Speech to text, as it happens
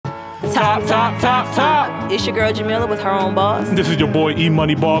Top. It's your girl Jamila with her own boss. This is your boy E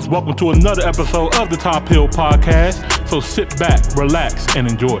Money Boss. Welcome to another episode of the Top Hill Podcast. So sit back, relax, and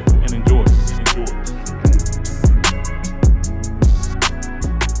enjoy.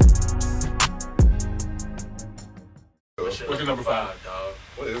 What's your number 5, dog?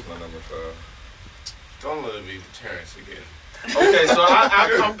 What is my number 5? Don't let it be Terrence again. Okay, so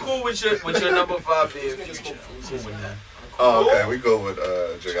I'm cool with your number 5 being Future. I'm cool with that. Oh, okay, we go with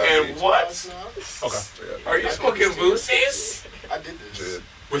J.I.D. And what? Okay. Are you smoking Boosies? I did this.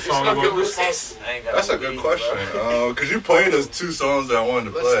 Which song you want? That's a good question. Because you played us 2 songs that I wanted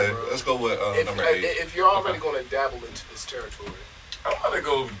to play. Let's go with number 8. If you're already going to dabble into this territory, I'm going to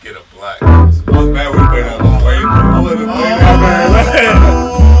go get a black. Man, we played that Lil Wayne. I wouldn't play that.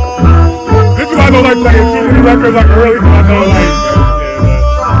 This is why I don't like playing too many records like early. I don't like.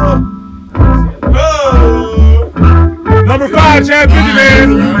 Number 5, Chad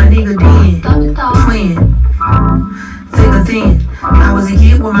Benjamin. My nigga did. Twin. Figure thin. I was a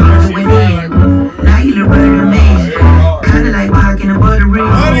kid when my brother went in. Now you the brother man. Kinda like Pac in a butter ring. Oh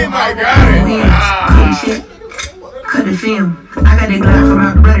my God. Cut the film. I got the Glock for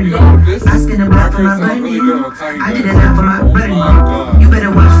my brother. I spin the block for my brother. I did a lot for my brother. You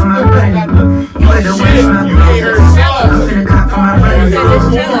better watch for my brother. You better watch for my brother. I'm finna cop for my brother.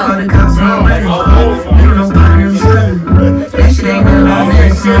 Call the cops for my brother. You don't know partner, I'm struggling. That shit ain't nothing like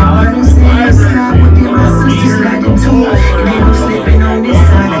that. So my brother said it's not what did my sister sliding too. It ain't no slipping on this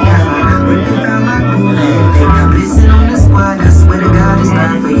side. I got my whipping out my groove. Listen on the squad. I swear to God it's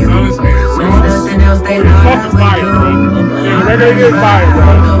not for you. When there's nothing else they know I will do. That is fire, bro.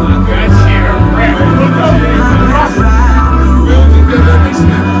 That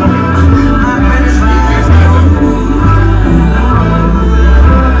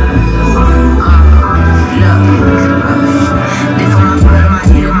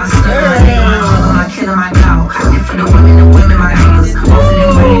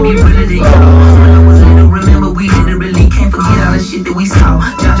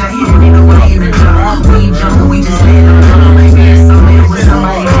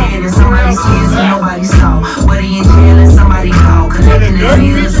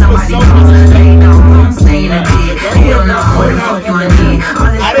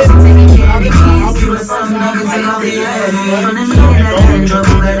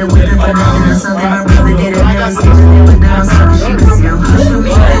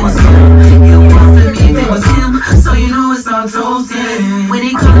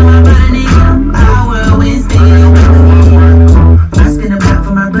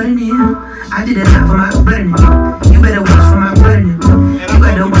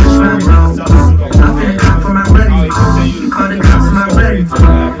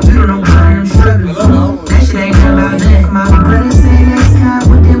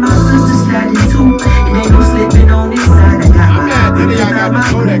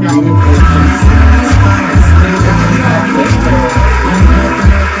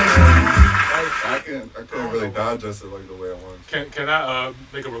Can I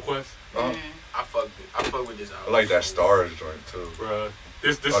make a request? I fuck with this album. I like that Stars joint too. Bruh,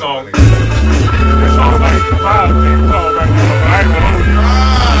 this song is like 5 minutes long right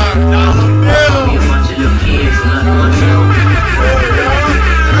now. Be a bunch of little kids and nothing much else.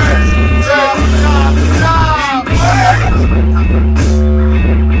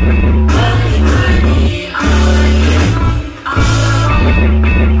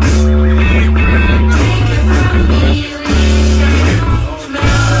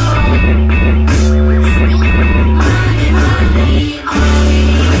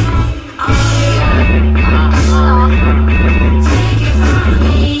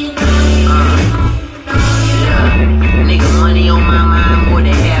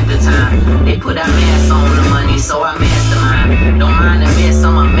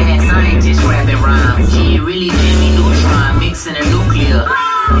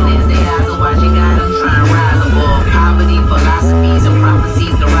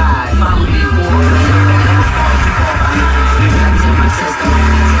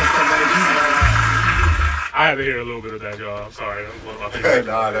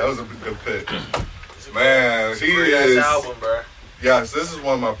 Nah, that was a good pick. Man, he is. Album, bro. Yes, this is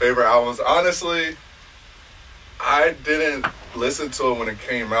one of my favorite albums. Honestly, I didn't listen to it when it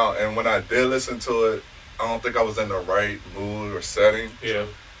came out, and when I did listen to it, I don't think I was in the right mood or setting. Yeah.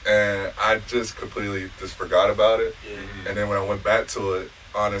 And I just completely just forgot about it. Yeah. And then when I went back to it,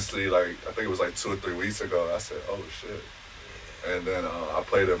 honestly, like I think it was like 2 or 3 weeks ago, I said, "Oh shit!" And then I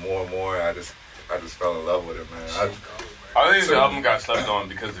played it more and more. And I just fell in love with it, man. I think the album got slept on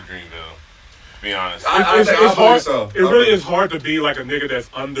because of Dreamville. To be honest. I think it's hard. so. It really is hard to be like a nigga that's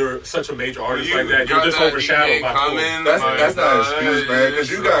under such a major artist like that. You're just overshadowed by cool. That's not an excuse, man. Because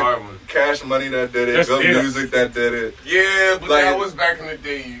you got Cash Money that did it, Good Music that did it. Yeah, but that was back in the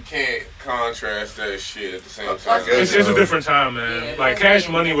day. You can't contrast that shit at the same time. It's a different time, man. Like Cash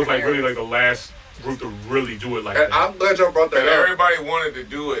Money was like really like the last group to really do it like that. I'm glad y'all brought that up. Everybody wanted to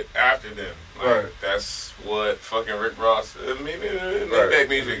do it after them. Like, right. That's what fucking Rick Ross, Maybach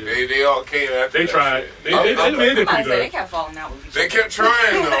Music. They all came after. They tried. They made it pretty good. They kept falling out with each other. They kept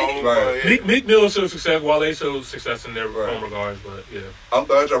trying though. Right. Meek Mill showed success while they showed success in their own regards, but yeah. I'm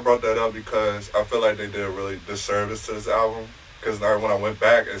glad y'all brought that up because I feel like they did a really disservice to this album. Because when I went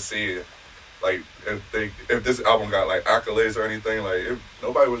back and see it, like if this album got like accolades or anything, like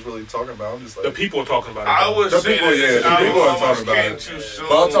nobody was really talking about it. I'm just like the people are talking about it. I was the people, the people are talking about it. Too soon.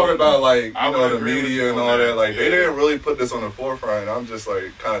 But I'm talking about like you know the media and all that. Like they didn't really put this on the forefront. I'm just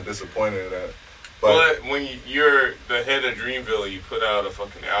like kind of disappointed in that. But when you're the head of Dreamville, you put out a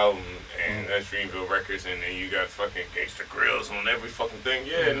fucking album, and that's Dreamville Records, and then you got fucking Gangsta Grills on every fucking thing.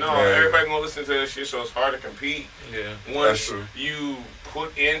 Everybody gonna listen to that shit, so it's hard to compete. Yeah, once you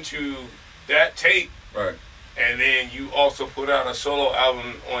put into that tape, right, and then you also put out a solo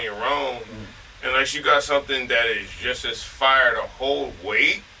album on your own, unless you got something that is just as fire to hold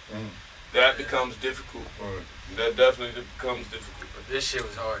weight, that becomes difficult. Right. That definitely becomes difficult. This shit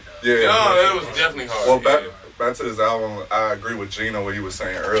was hard though. Yeah, it was definitely hard. Well, back to this album, I agree with Gino what he was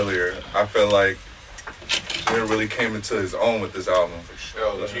saying earlier. I feel like Gino really came into his own with this album.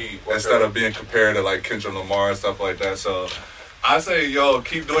 Instead of being compared to like Kendrick Lamar and stuff like that. So I say, yo,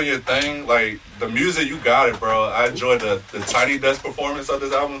 keep doing your thing. Like the music, you got it, bro. I enjoyed the Tiny Desk performance of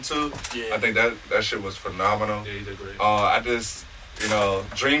this album too. Yeah. I think that shit was phenomenal. Yeah, you did great. I just. You know,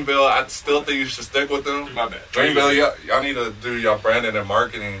 Dreamville, I still think you should stick with them. My bad. Dreamville, y'all need to do your branding and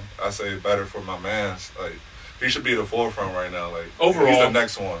marketing. I say better for my mans. Like, he should be the forefront right now. Like, overall, he's the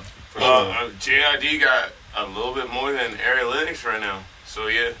next one. For sure. JID got a little bit more than Analytics right now. So,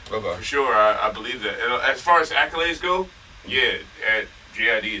 yeah, for sure, I believe that. And as far as accolades go,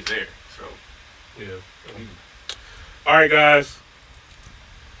 JID is there. So, yeah. All right, guys.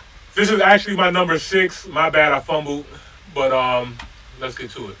 This is actually my number 6. My bad, I fumbled. But let's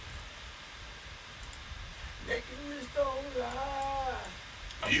get to it.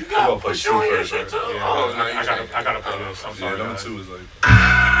 You gotta push on your shit too. I gotta play this. I'm sorry. Number 2 is like.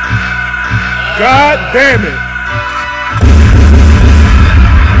 God damn it!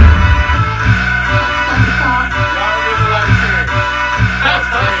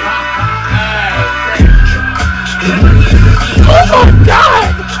 Oh my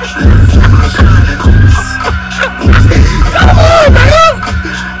God! Come on, man!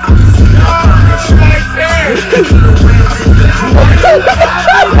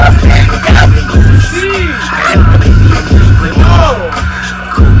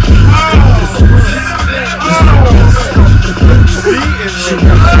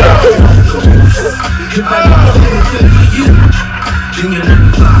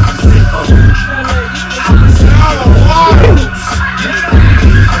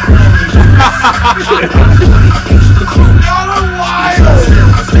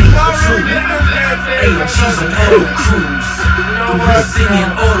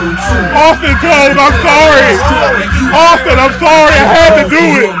 Austin, tell him I'm sorry. Austin, I'm sorry. I had to do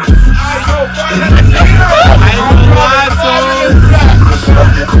it.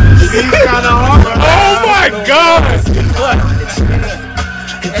 Oh my God.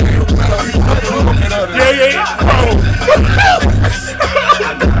 Yeah,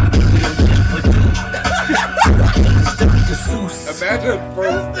 Imagine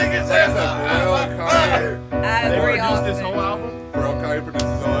first thing is as I agree, Austin. this whole album. Bro, Kanye produced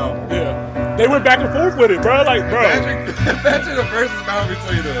his whole album. Yeah. They went back and forth with it, bro. Like, bro. Imagine the verses now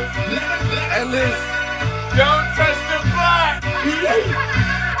between them. At least, don't touch the block.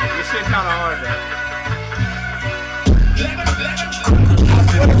 This shit kind of hard though.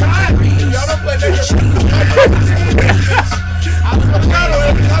 y'all don't play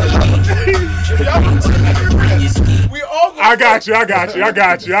I got you.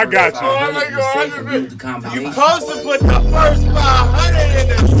 Oh my God. You supposed to put the first 500 in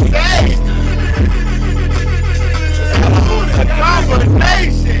the stage. The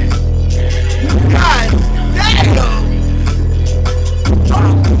combination. God damn.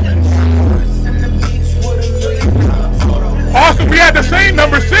 Austin, we had the same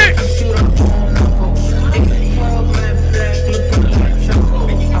number 6.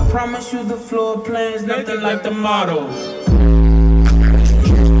 I promise you the floor plan's nothing like the model.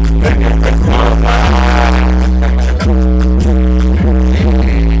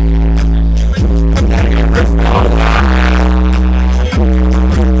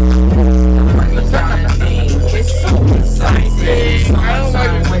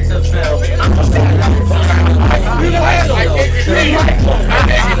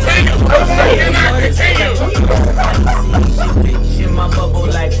 my bubble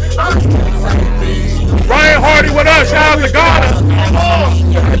like I'm Ryan Hardy with us. Shout out to Ghana.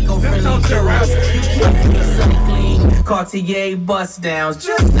 Cartier bust downs,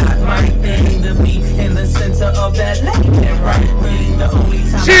 just not my thing to be in the center of that lane. Right wing, the only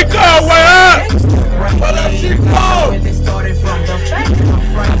time Chico, what up? What up, Chico? When they started from the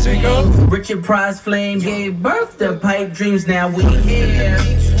front, Chico. Richard Price Flame gave birth to pipe dreams. Now we here.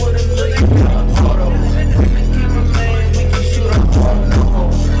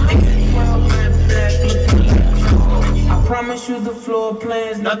 I promise you the floor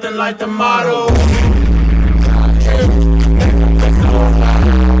plans, nothing like the model.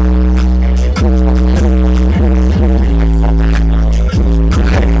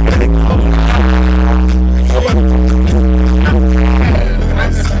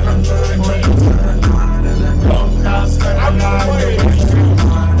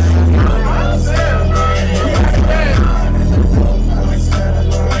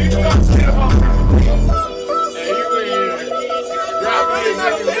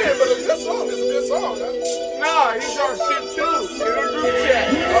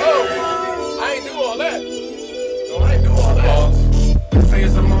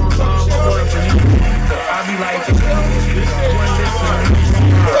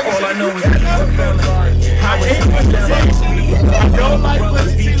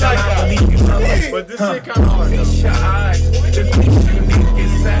 But this shit kind of hard. Fish your eyes, the things you need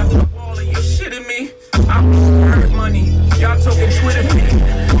is sad for all of you shitting me. I'm hurt money, y'all talking Twitter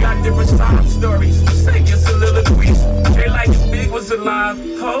feed. Got different side stories, say your soliloquies. They like if Big was alive,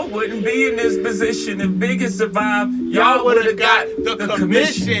 Ho wouldn't be in this position. If Big had survived, y'all would have got the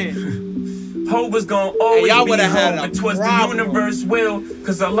commission. Ho was gonna always y'all be would've had home, a and twas the problem. universe will,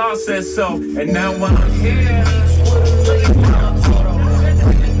 cause Allah said so. And now I'm here.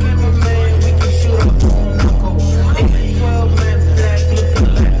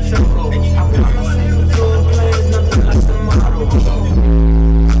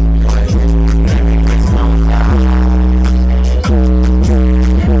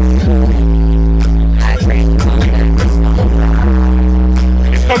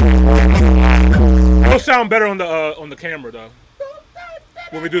 It'll sound better on the camera though.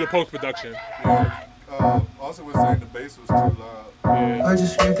 When we do the post production. Also, was saying the bass was too loud. Yeah. I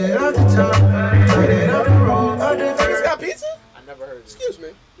just scraped it out the top, put it on the road. Niggas got pizza? I never heard of it. Excuse me.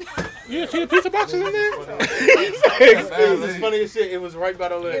 You see the pizza boxes in there? It's funny as shit. It was right by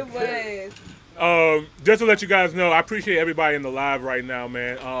the lip. It was. Just to let you guys know, I appreciate everybody in the live right now,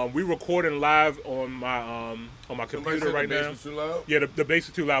 man. We recording live on my computer right now. Too loud? Yeah, the bass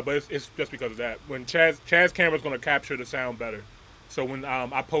is too loud, but it's just because of that. When Chaz's camera's gonna capture the sound better, so when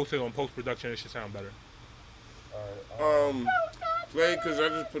I post it on post production, it should sound better. Play because I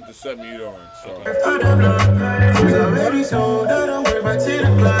just put the set mute on. So. Already sold, I don't worry about 10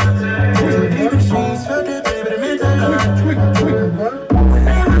 o'clock. So deep in the streets, felt that baby, the mental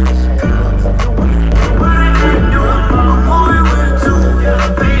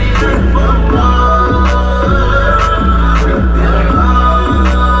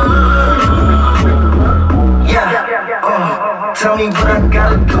Tell me what I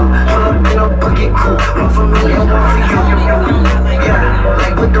gotta do. Pull up in a bucket, cool. One for me and one for you. Yeah,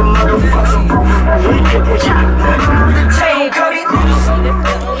 like with the motherfucking roof. The chain cut it loose.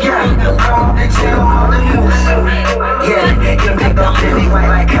 Yeah, all the jail, all the news. Yeah, you picked up Billy white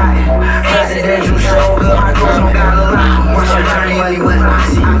like cotton. Presidential shoulder, my girls don't got a lot. Watch your dirty money with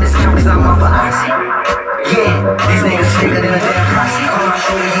Oxy. I'm just cause I'm off of Oxy. Yeah, these niggas bigger than a damn proxy. On my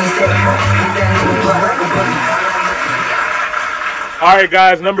shoulder, he said, hit that nigga blood like a buddy. All right,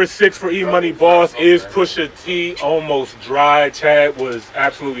 guys, number 6 for E Money Boss is Pusha T, Almost Dry. Chad was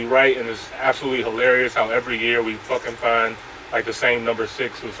absolutely right, and it's absolutely hilarious how every year we fucking find like the same number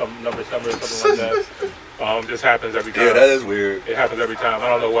 6 or some number 7 or something like that. This happens every time. Yeah, that is weird. It happens every time. I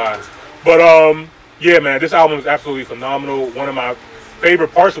don't know why. But yeah, man, this album is absolutely phenomenal. One of my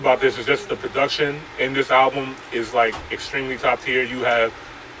favorite parts about this is just the production in this album is like extremely top tier. You have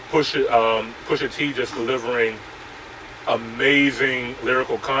Pusha T just delivering amazing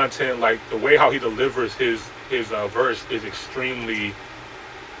lyrical content. Like the way how he delivers his verse is extremely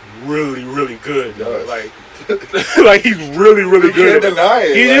really good. Yes. Like he's really You good. can't deny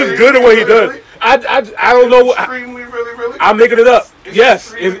it. He is good at what he does. I don't know what Extremely, really. I'm making it up.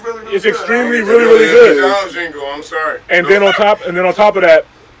 Yes, it's extremely really good. John Jingle, I'm sorry. And then on top of that,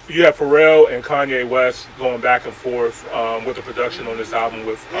 you have Pharrell and Kanye West going back and forth with the production on this album,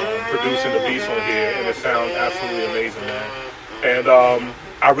 with producing the beats on here, and it sounds absolutely amazing, man. And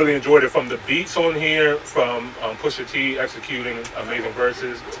I really enjoyed it, from the beats on here, from Pusha T executing amazing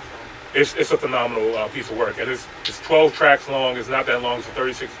verses, it's a phenomenal piece of work, and it's 12 tracks long. It's not that long. It's a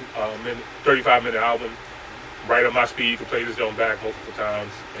 35-minute album. Right up my speed. You can play this joint back multiple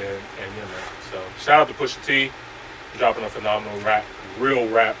times, and yeah, man. So shout out to Pusha T, dropping a phenomenal real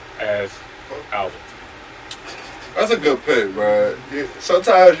rap as album. That's a good pick, bro.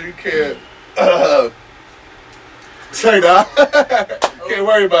 Sometimes you can't say that. Can't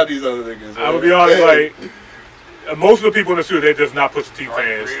worry about these other niggas. I would be honest, like most of the people in the studio, they're just not Pusha T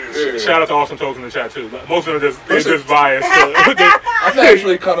fans. Yeah. Shout out to Austin Tokes in the chat too. Most of them they're just biased. I'm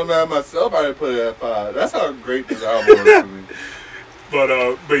actually kind of mad myself. I didn't put it at 5. That's how great this album was to me. But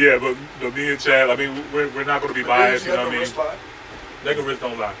me and Chad, I mean, we're not going to be biased. You know what I mean? Nigga wrist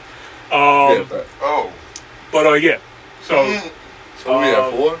don't lie. Yeah. So we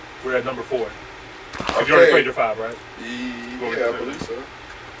at 4. We're at number 4. Okay. You already played your 5, right? Yeah, I believe so.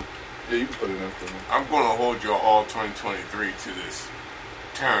 Yeah, you can put it in for me. I'm going to hold your all 2023 to this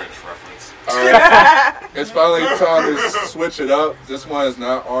Terrence reference. All right. It's finally time to switch it up. This one is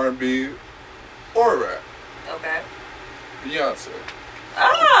not R&B or rap. Okay. Beyonce.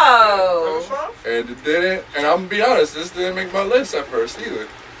 Oh. And it didn't. And I'm gonna be honest, this didn't make my list at first either.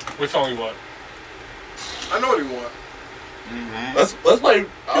 Which song you want? I know what you want. Mm-hmm. Let's play.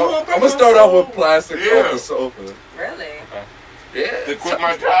 I'm gonna start off with Plastic Off the Sofa. Really? Yeah.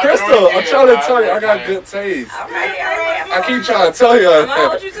 My Crystal, I'm trying to tell you, I got good taste. All right. I keep trying to tell you. I'm gonna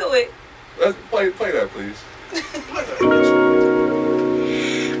hold you to it. Let's play that, please.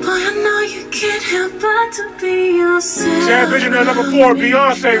 Boy, I know you can't help but to be yourself. Chad Visionaire number 4,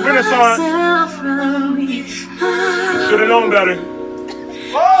 Beyonce, Renaissance. Should have known better.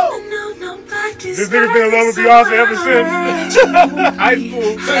 This nigga's been in love with Beyonce ever since high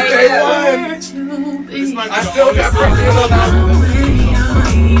school. Since day 1. I still got Crystal on that.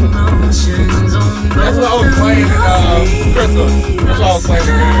 That's what I was playing, Crystal. That's what I was playing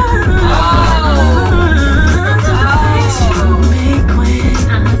again.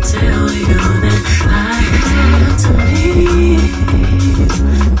 Tell you that I have to leave.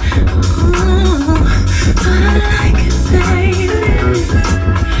 Ooh, but I like it, baby.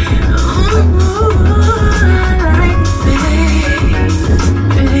 Ooh, I like it,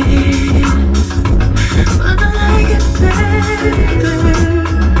 baby. But I like it, baby.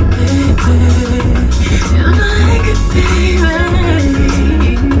 You like it, baby.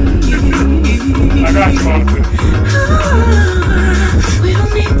 I got you, Austin. We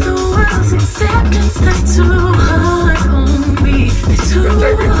don't need the world's acceptance. They're too hard on me. They're too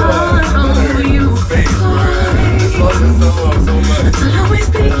hard on you. I'll always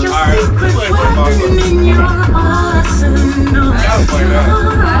be your secret weapon in your arsenal.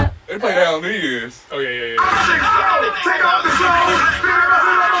 They play that on New Year's. Oh, yeah. Take off the show.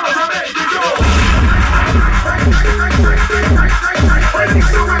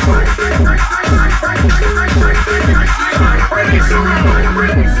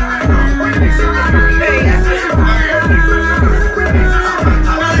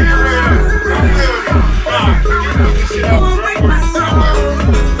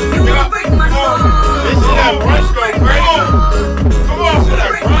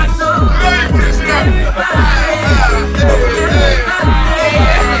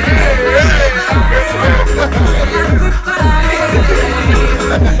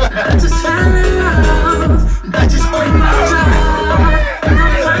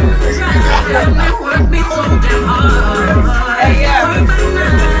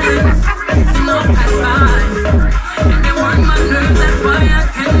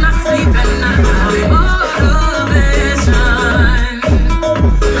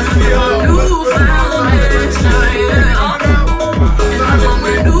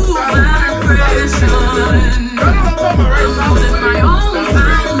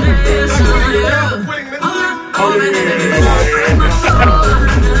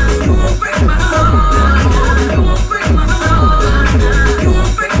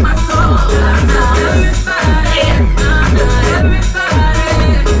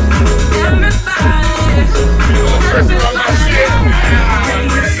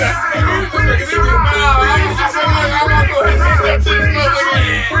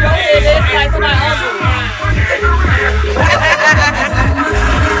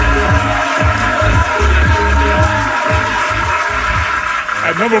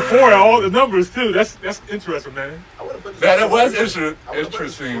 Number 4, all the numbers too. That's interesting, man. That was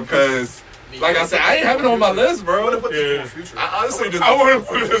interesting because, like I said, I ain't have it on my list, bro. Yeah. I honestly just. I want to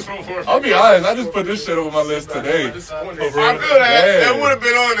put this before. I'll be honest. I just put this shit on my list today. I feel that would have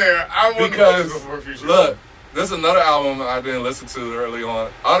been on there. Because look, this is another album I didn't listen to early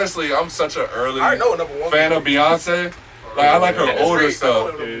on. Honestly, I'm such an early fan of Beyonce. Like I like her older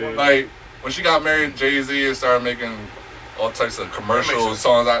stuff. Like when she got married, Jay-Z and started making all types of commercial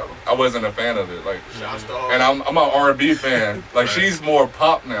songs. I wasn't a fan of it. Like, and I'm an R&B fan. Like she's more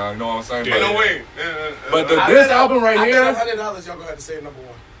pop now. You know what I'm saying? Yeah, no way. But this album right here. $100, y'all gonna have to say number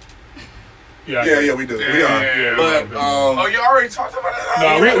one. Yeah, we do. We are. Yeah, but oh, you already talked about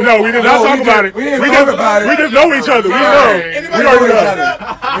it. We did not talk about it. We didn't talk about it. We just know each other. We know. We already know.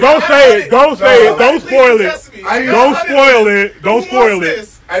 Don't say it. Don't say it. Don't spoil it. Don't spoil it. Don't spoil it.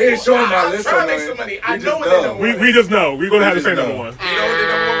 I didn't show him my list. I'm trying to make some money. I know what they number one. We just know. We're gonna have to say number one. You know what they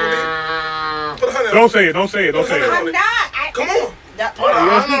number one will be? Put 100. Don't say it. Don't say it. Don't say it. I'm not. Come on.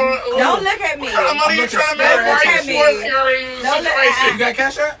 Don't look at me. What kind of money you trying to make? Don't look at me. You got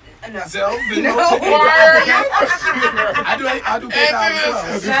cash out? No. Zelle? No. I do PayPal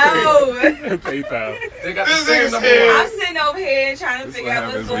as well. No. PayPal. They got the same number one. I'm sitting over here trying to figure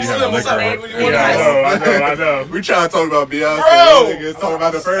out what's going on. What's up, I know. We trying to talk about Beyonce. Bro, talking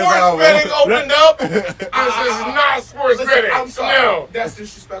about the first sports album. betting opened up. This is not sports betting. I'm sorry. No. That's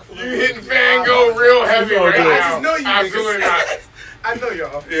disrespectful. You hitting Van Gogh real heavy right now. I just know you Absolutely niggas. not. I know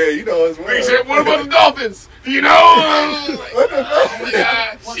y'all. Yeah, you know as well. He said, what about the Dolphins? You know? What the fuck?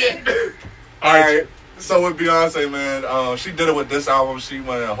 Yeah, shit. All right. So with Beyonce, man, she did it with this album. She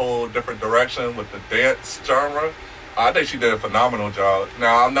went in a whole different direction with the dance genre. I think she did a phenomenal job.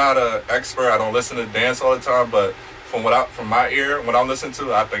 Now, I'm not an expert. I don't listen to dance all the time, but from my ear, what I'm listening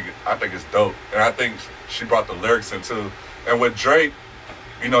to, I think it's dope. And I think she brought the lyrics in too. And with Drake,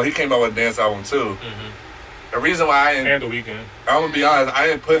 you know, he came out with a dance album too. Mm-hmm. The reason why and The Weeknd. I'm gonna be honest, I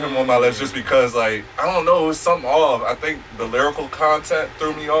didn't put him on my list just because, like, I don't know, it was something off. I think the lyrical content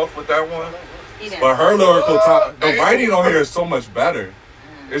threw me off with that one. But her lyrical, the writing on here is so much better.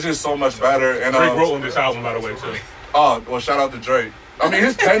 It's just so much better. And Drake wrote on this album, by the way, too. Oh, well, shout out to Drake. I mean,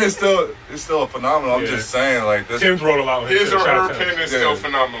 his pen is still phenomenal. I'm just saying, like, this. Tim's wrote a lot on his her pen is still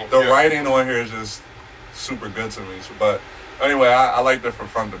phenomenal. The writing on here is just super good to me. But anyway, I liked it from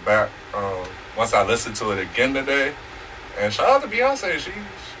front to back. Once I listened to it again today, and shout out to Beyonce,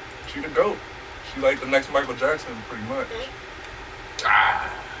 she the GOAT. She like the next Michael Jackson, pretty much.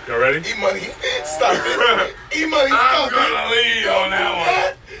 Y'all ready? E-Money, stop it. E-Money, stop I'm gonna leave on that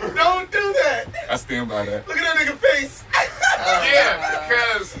one. Don't do that. I stand by that. Look at that nigga face. Yeah,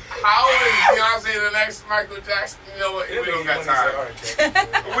 because how is Beyonce the next Michael Jackson? You know what? We don't got time.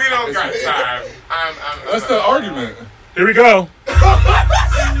 We don't got time. That's the argument. Here we go.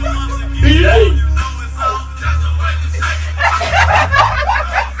 If you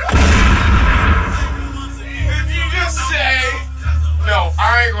just say, no, I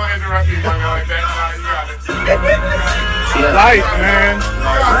ain't gonna interrupt you like that. No, you got it. Life, man. You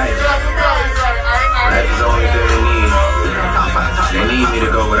got it. Life is the only thing they need. They need me to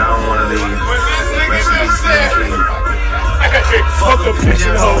go, but I don't want to leave. But this nigga just said, fuck a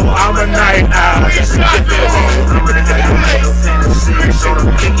pigeonhole, I'm a night owl. I'm gonna have a pen and six on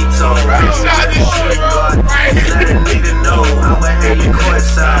a pinky toe. Let a nigga know I will have you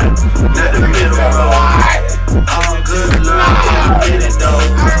courtside, not the middle row. All good love, get it though.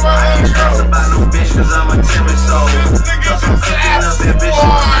 I ain't stressed about no bitch cause I'm a timid soul. Cause I'm picking up ambition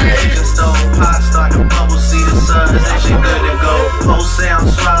from the kitchen stove. Pot start to bubble, see the suns, that shit good to go. Post sound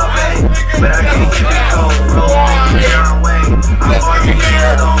suave, but I can't keep it cold. Roll me down way, I'm arguing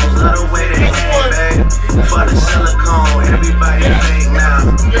those, love the way they hang, babe. For the silicone, everybody fake now.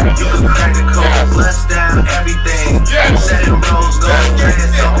 You can crack the code, bust down everything. Setting rose gold,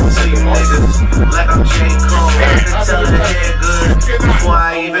 dreads talking to you niggas like I'm J. Cole. I can tell her the head good before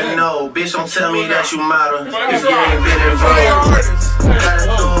I even know. Bitch, don't tell me that you model if you ain't been involved. Gotta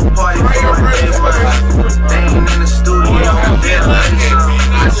throw a party for my day one. They ain't in the studio, they're like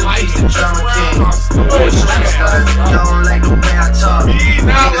some piece of drama king. Y'all don't like the way I talk.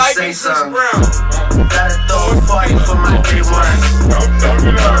 Niggas say something. Gotta throw a party for my day one. Then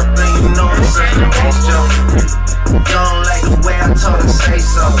you know it's a nice joke. Y'all don't like the way I talk, say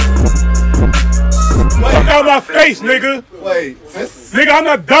something. Fuck out my face, nigga. Wait, nigga, I'm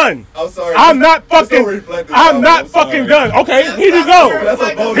not done. I'm sorry. I'm not fucking done. Okay, here you go.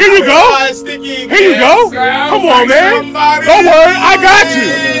 Here you go. Here you go. Come on, man. Don't worry. I got you.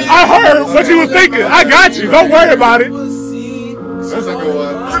 I heard what you was thinking. I got you. Don't worry about it. That's a good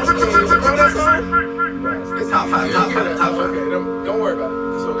one. It's top five. Okay, don't worry about it.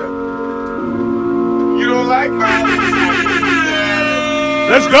 It's okay. you don't like me?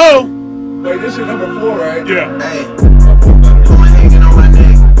 Let's go. Wait, this is number 4, right? Yeah. Hey, woman hanging on my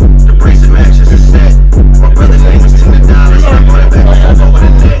neck. The bracelet matches the set. My brother's name is $10. I brought it back over the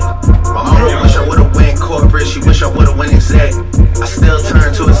net. My mama wish I would've went corporate. She wish I would've went exec. I still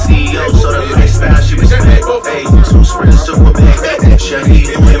turn to a CEO, so the lifestyle she respect. Hey, 2 sprints to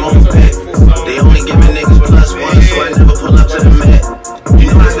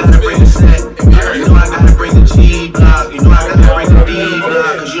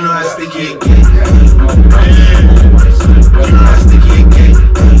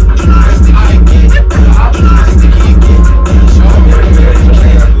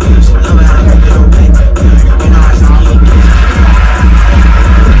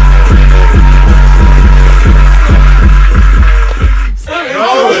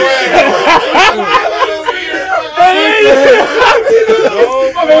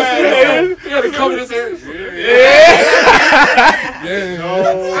You gotta cover this hair. I am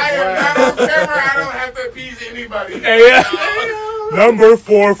not on camera. I don't have to appease anybody. Number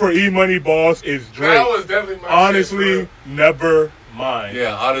 4 for E-Money Boss is Drake. That was definitely my honestly, shit, never mind.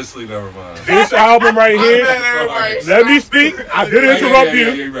 Yeah, honestly, never mind. This album right here, let me speak. I did interrupt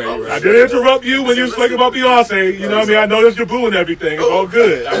you. I did interrupt you when you was speaking about Beyonce. You know what I mean? I know that's your boo and everything. It's all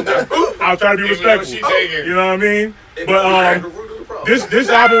good. I'll try to be respectful. You know what I mean? But this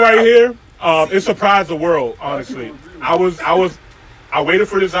album right here, it surprised the world, honestly. I waited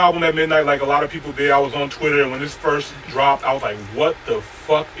for this album at midnight like a lot of people did. I was on Twitter, and when this first dropped, I was like, what the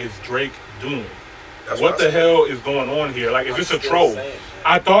fuck is Drake doing? What the hell is going on here? Like, is this a troll?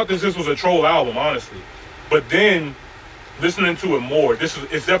 I thought this was a troll album, honestly. But then, listening to it more, it's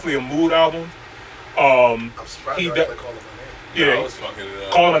definitely a mood album. I'm surprised I call it my name. Yeah,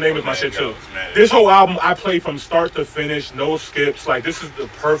 Calling My Name is my shit too. This whole album I play from start to finish, no skips. Like, this is the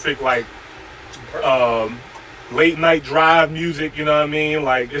perfect, like, late night drive music, you know what I mean?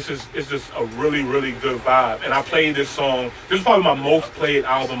 Like, it's just a really, really good vibe. And I played this song. This is probably my most played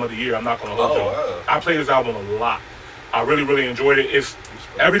album of the year. I'm not gonna hold y'all. Wow. I played this album a lot. I really, really enjoyed it. It's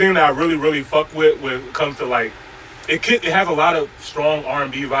everything that I really, really fuck with when it comes to, like, it has a lot of strong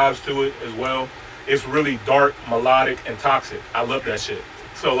R&B vibes to it as well. It's really dark, melodic, and toxic. I love that shit.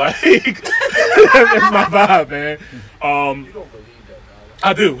 So, like, that's my vibe, man.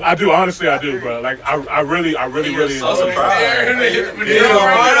 I do. Honestly, I do, bro. Like, I really enjoy it. In your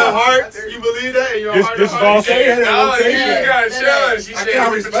heart of hearts, you believe that? In your heart This is all saying. She said, I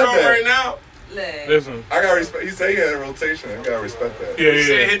respect that right now. Listen, I gotta respect. He said he had a rotation. I gotta respect that. Yeah.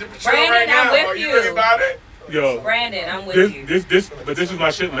 Hit the patrol right now. I'm with Are you really about it? Yo, Brandon, I'm with you. But this is my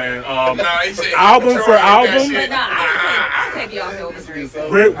shit, man. He said album for album. But no, I'll take y'all over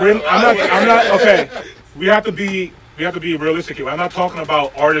Drake. I'm not okay. We have to be realistic here. I'm not talking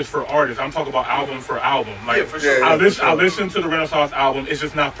about artist for artist. I'm talking about album for album. Like, for sure. I listen to the Renaissance album. It's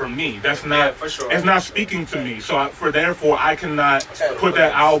just not for me. That's not. For sure. It's not speaking to me. So therefore, I cannot put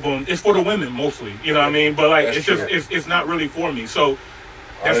that album. It's for the women mostly. You know what I mean? But like, it's not really for me. So.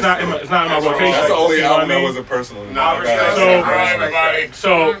 It's not in my rotation. That's the only you know album what I mean? that wasn't personal.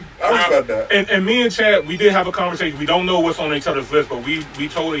 So I respect that. And me and Chad, we did have a conversation. We don't know what's on each other's list, but we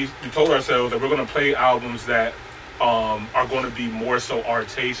told ourselves that we're going to play albums that are going to be more so our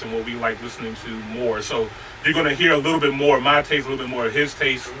taste and what we like listening to more. So you're going to hear a little bit more of my taste, a little bit more of his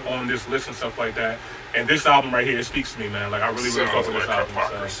taste on this list and stuff like that. And this album right here, it speaks to me, man. Like, I really fuck with this album.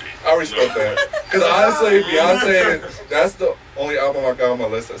 So. I respect that. Because honestly, Beyonce, that's the only album I got on my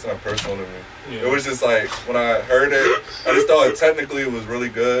list that's not personal to me. Yeah. It was just like, when I heard it, I just thought technically it was really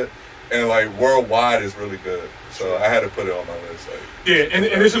good. And like, worldwide is really good. So I had to put it on my list. Like, yeah, and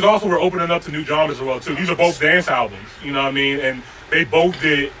this is also, we're opening up to new genres as well, too. These are both dance albums, you know what I mean? And they both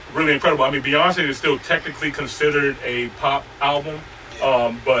did really incredible. I mean, Beyonce is still technically considered a pop album,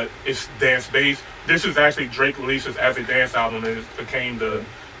 but it's dance-based. This is actually Drake releases as a dance album, and it became the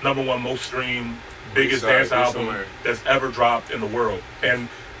 #1 most streamed, biggest dance album that's ever dropped in the world. And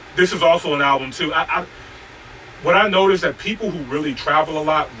this is also an album too. What I noticed that people who really travel a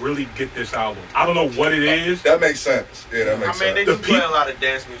lot really get this album. I don't know what it is. That makes sense. Yeah, that makes sense. I mean, they do play a lot of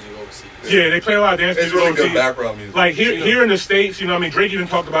dance music overseas. Yeah, they play a lot of dance music overseas. It's really good background music. Like here in the States, you know what I mean? Drake even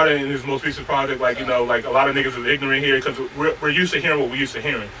talked about it in his most recent project. Like, you know, like a lot of niggas are ignorant here because we're used to hearing what we're used to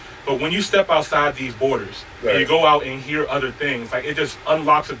hearing. But when you step outside these borders and you go out and hear other things, like, it just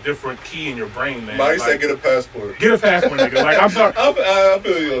unlocks a different key in your brain, man. Mike said get a passport. Get a passport, nigga. Like, I'm sorry. I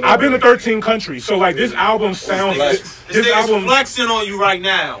feel you. I've been to 13 countries, so like this album sounds. This album flexing on you right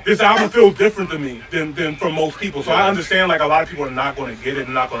now. This album feels different to me than for most people. So I understand, like, a lot of people are not going to get it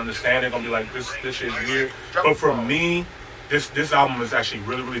and not going to understand it. Going to be like, this shit is weird. But for me, This album is actually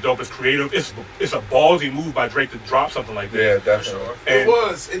really, really dope. It's creative. It's a ballsy move by Drake to drop something like that. Yeah, definitely. It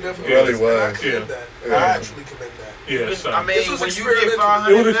was. It definitely really was. was. I commend that. I actually commend that. Yeah, so. I mean, this was when you get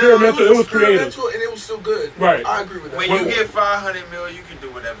 500 it was experimental. It was creative, and it was still good. Right. I agree with that. When you get 500 mil, you can do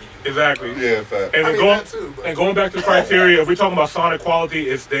whatever you want. Exactly. Yeah, fact. And going back to the criteria, if we're talking about sonic quality,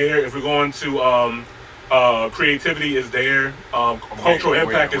 it's there. If we're going to creativity, is there. Cultural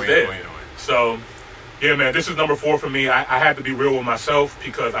impact is there. So. Yeah, man, this is #4 for me. I had to be real with myself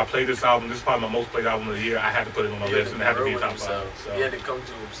because I played this album. This is probably my most played album of the year. I had to put it on my list, and it had to be a top 5. So. He had to come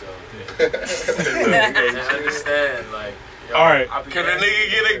to himself. Yeah. And understand, like. Yo, all right. Can a nigga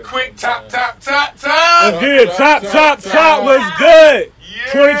get a quick top? Let's get it. Top was good.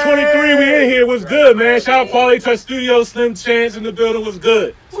 Yeah. 2023, we in here. Was good, man. Shout out Quality Touch Studios, Slim Chance in the building. Was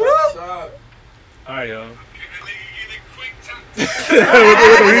good. All right, y'all. With the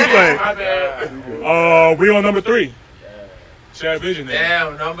replay. We on #3. Chad Visionary.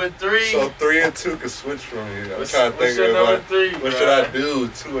 Damn, number 3. So 3 and 2 can switch from me. I'm What's trying to think your of number like, 3, what bro? should I do?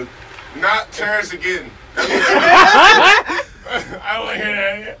 2 and Not Terrence again. I don't want to hear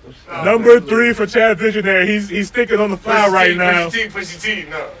that. No. Number 3 for Chad Visionary. He's thinking on the fly right now. Push your T,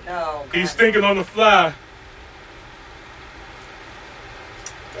 no. No. He's thinking on the fly.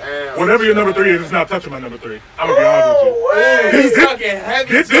 Damn, Whatever your number 3 is, it's not touching my number 3. I'm gonna be honest with you. He's talking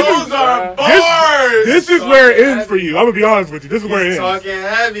heavy. Those are bars. This is where it ends for you. I'm gonna be honest with you. This is where it ends. Talking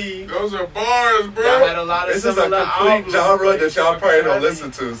heavy. Those are bars, bro. Y'all had a lot of this is a similar complete albums, genre that y'all probably don't heavy.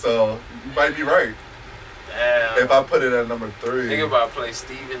 listen to, so you might be right. Damn. If I put it at number 3. Think about play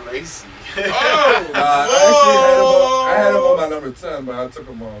Stephen Lacy. I had him on my number 10, but I took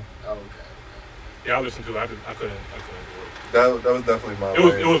him off. Okay. Yeah, I listened to it. I couldn't do it. That was definitely my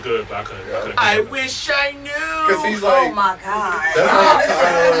It was good, but I couldn't. Yeah. I wish I knew. Because he's like, Oh my God. that's like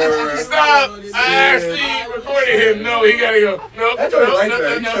Tyler. Stop! I actually recorded him. No, he gotta go. Nope. I don't like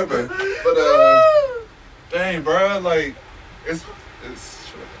that. You tripping. But dang, bro, like it's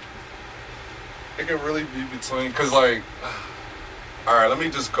it can really be between. Cause like, all right, let me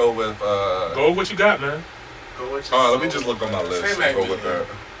just go with. Go with what you got, man. Go with your All right, soul. let me just look on my list. Say And like go me, with man. that.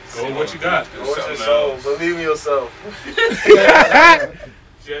 Go with what you got. Go with your soul. Believe in yourself.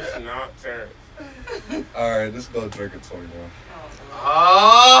 Just not Terrence. All right, let's go Drake at 21.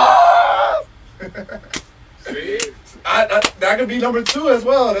 Oh! See? That could be number 2 as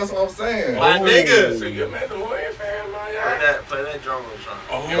well. That's what I'm saying. My nigga. So you're Mandalorian fan, man. Play that drum roll, Sean.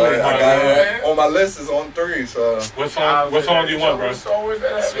 Oh, But I got my it on my list is on 3, so What song do you want, bro?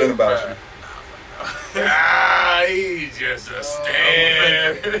 spin about you. Ah, he's just a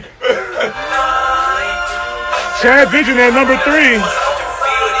stand. Chad Visionary, number 3.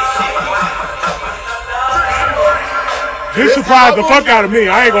 This surprised the fuck out of me.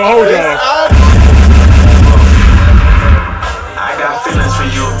 I ain't gonna hold y'all. I got feelings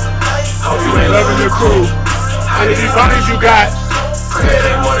for you. Hope you ain't Loving the crew. How many bodies you got?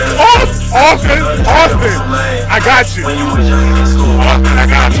 Austin! I got you. when you was young in school. Austin, I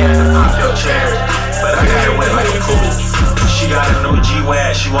got you. Pop your cherry, but I got it wet like a pool. She got a new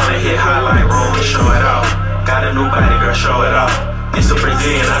G-Wag, she wanna hit highlight roll and show it off. Got a new body, girl, show it off. It's a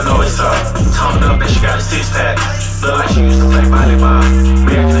Brazilian, I know it's up. Toned up and she got a 6-pack. Look like she used to play volleyball.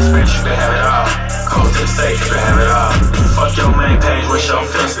 American Express, you can have it all. Cold to the safe, you can have it all. Fuck your main page, what's your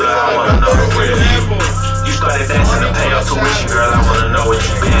Finsta? I wanna know the real you. You started dancing to pay your tuition, girl, I wanna know what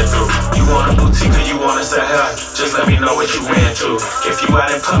you been through. You want a boutique or you wanna sell hair? Just let me know what you went to. If you out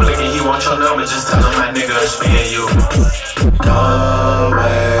in public and he want your number, just tell him my nigga will spin you. The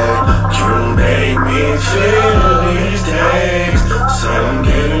way you make me feel these days. Some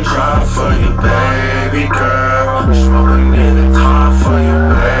getting dry for you, baby girl. Smoking in the top for you,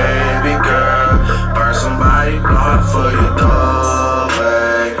 baby girl. Burn somebody blood for you, the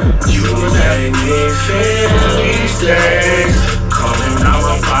way you make me feel these days. Coming out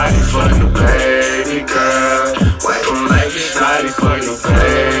my body for you, baby girl. Wipe them like it's naughty for you,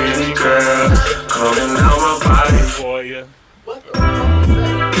 baby girl. Coming out my body For you.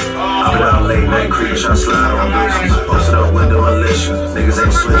 I'm out late night creeps, I slide on bitches. Posted up with the militia. Niggas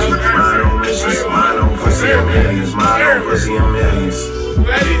ain't switching. Mine on missions. Mine on pussy and millions. Mine on pussy and millions.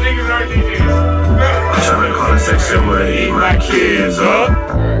 Glad these niggas are DJs. I'm tryna call it sex symbol to eat my kids up.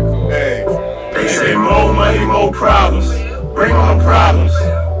 Hey, They say more money, more problems. Bring on the problems.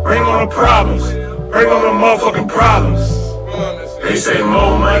 Bring on the problems. Bring on the motherfucking problems. They say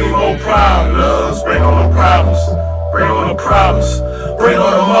more money, more problems. Bring on the problems. Bring on the problems. Bring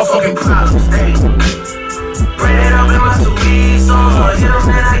on the motherfucking problems. Hey. Bring it up in my Suisse on. Hit them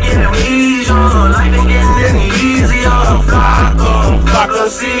then I get amnesia. Life ain't getting any easier.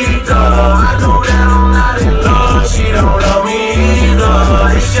 Flacosita. I know that I'm not in love. She don't love me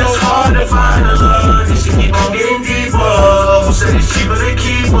either. It's just hard to find a love. And she keep on getting deeper. Who said it's cheaper to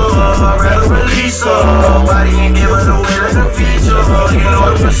keep her? I'd rather release her. Nobody ain't give her away like a feature. You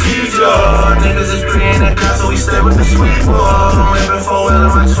know the procedure. Niggas is pretty in that guy, so we stay with the sweeper. I'm living for well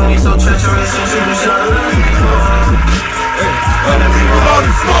in my 20s, so treacherous and you shut it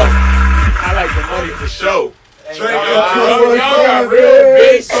I like the money for show. Drake, Y'all got real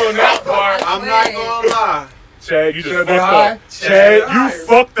bass on that part. I'm not gonna lie. Chad, you just Should fucked I be high? up. Chad, you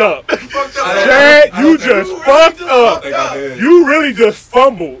fucked up. Chad, you just fucked up. You really just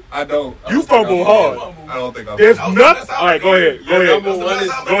fumbled. I don't. You fumbled hard. I don't think I'm. There's nothing. All right, go ahead. Go ahead. Number one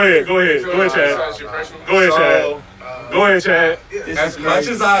is Go ahead. Go ahead. Go ahead, Chad. Go ahead, Chad. Go ahead, Chad. As much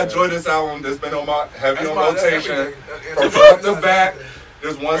as I enjoy this album, that's been on my heavy on rotation from front to back.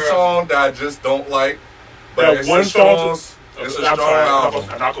 There's one song that I just don't like, but That it's one the song? songs. It's a strong album.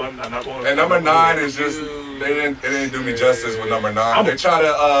 I'm not going. And number 9 is just it didn't do me justice with number 9. They try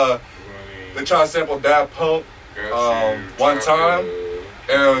to sample Daft Punk one time,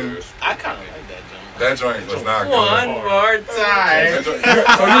 and I kind of like that joint. That joint was not good. One more time. So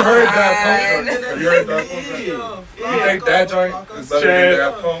you heard Daft Punk? Have you heard Daft Punk? You think that joint is better than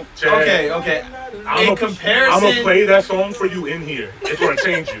Daft Punk? Okay. In comparison, I'm gonna play that song for you in here. It's gonna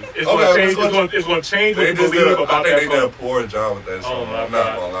change you. It's gonna change what you believe about that song. I think they did a poor job with that song. Oh my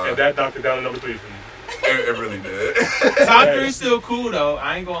God. And that knocked it down to number 3 for me. It really did. Top 3 still cool though.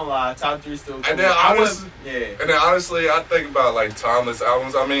 I ain't gonna lie. Top 3 still cool. And then honestly, I think about like timeless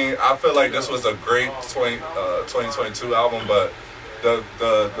albums. I mean, I feel like this was a great 2022 album, but the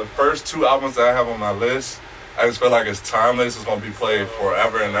first 2 albums that I have on my list, I just feel like it's timeless. It's gonna be played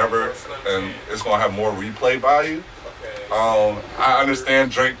forever and ever, and it's gonna have more replay value. I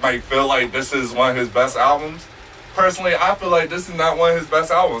understand Drake might feel like this is one of his best albums. Personally, I feel like this is not one of his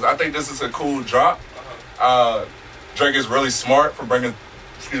best albums. I think this is a cool drop. Drake is really smart for bringing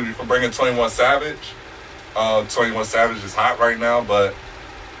 21 Savage. 21 Savage is hot right now, but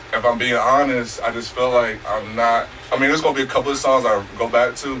if I'm being honest, I just feel like I'm not. I mean, there's gonna be a couple of songs I go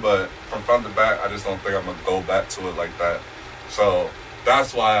back to, but from front to back, I just don't think I'm gonna go back to it like that. So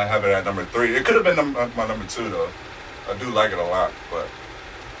that's why I have it at number 3. It could have been my number 2 though. I do like it a lot, but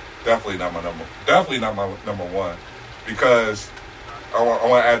definitely not my number 1, because I want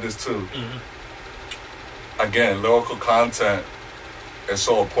to add this too. Again, lyrical content is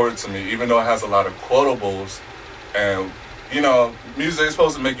so important to me, even though it has a lot of quotables. And, music is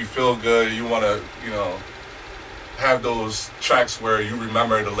supposed to make you feel good. You want to, have those tracks where you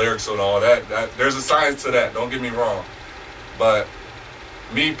remember the lyrics and all that. There's a science to that, don't get me wrong. But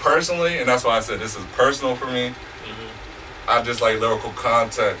me personally, and that's why I said this is personal for me, I just like lyrical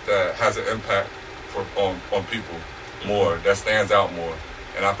content that has an impact on people more, that stands out more.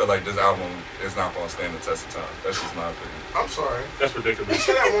 And I feel like this album is not going to stand the test of time. That's just my opinion. I'm sorry. That's ridiculous.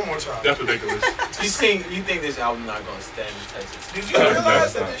 Say that one more time. That's ridiculous. You think this album not going to stand the test of time? Did you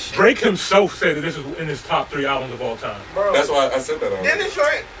realize that this shit? Drake himself said that this is in his top 3 albums of all time. Bro, that's why I said that already. Didn't this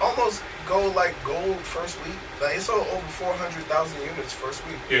joint almost go like gold first week? Like it sold over 400,000 units first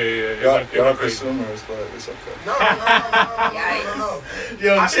week. Yeah. Y'all consumers, but it's okay. No.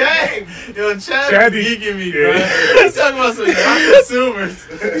 Yo, Chad be geeking me, bro. He's talking about some consumers.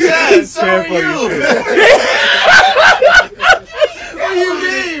 Chad, so are you. What do you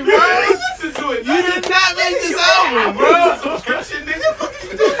mean, bro? Listen to it. You did not make this album, bro. Subscription, nigga.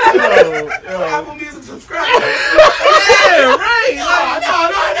 Apple Music subscribe. Yeah, right. No.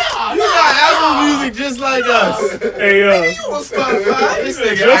 You got Apple Music just like us. Hey, You on Spotify? This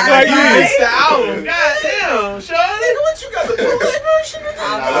nigga just like you. It's the album. Goddamn, shorty. What you got, the bootleg version?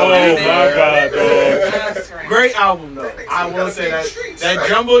 Oh my God, dog. Great album though. I will say that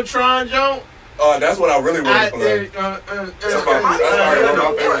Jumbotron joint. Oh, that's what I really want to play. That's my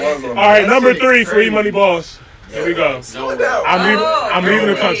favorite one. All right, number 3 for E-Money Boss. Here we go. No way. I'm leaving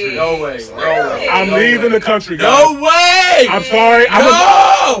the country. No way. I'm leaving the country, guys. No way. I'm sorry.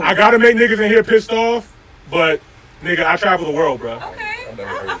 No. I gotta make niggas in here pissed off, but nigga, I travel the world, bro. Okay.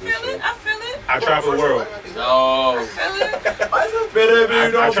 I feel it. I travel the world. No. I feel it.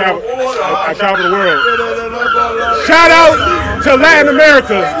 I travel the world. Shout out to Latin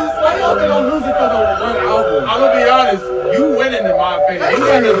America. Why y'all think I'm losing because of one album? I'm gonna be honest. You winning in my opinion. You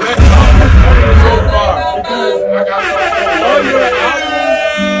got the best album so far because I got all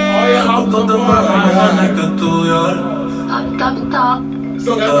your albums on my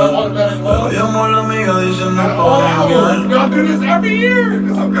so that's an automatic love. Y'all do this every year.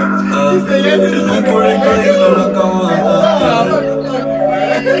 It's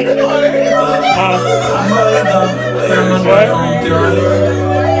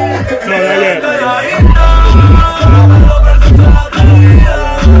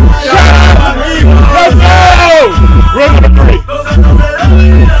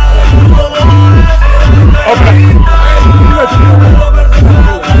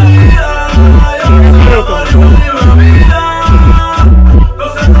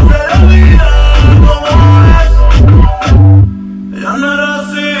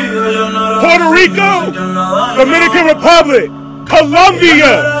Puerto Rico, Dominican Republic,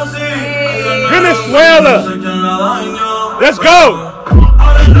 Colombia, Venezuela. Let's go.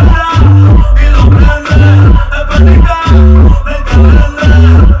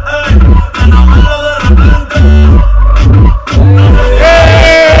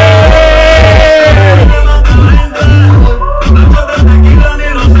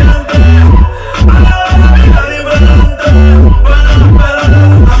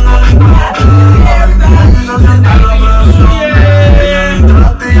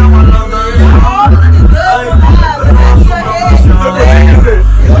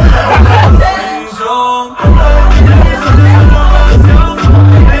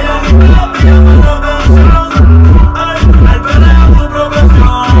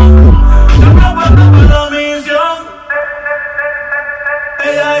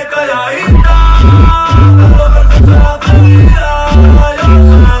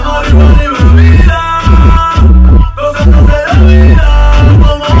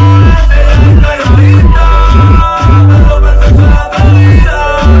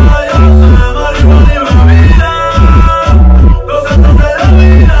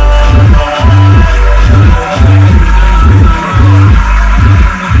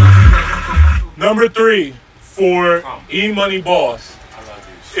 Number 3 for E-Money Boss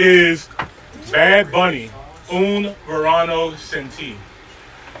is Bad Bunny, Un Verano Senti.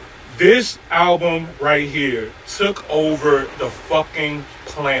 This album right here took over the fucking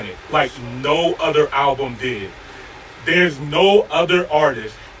planet like no other album did. There's no other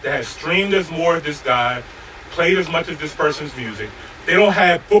artist that has streamed as more as this guy, played as much as this person's music. They don't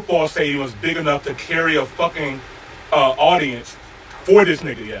have football stadiums big enough to carry a fucking audience for this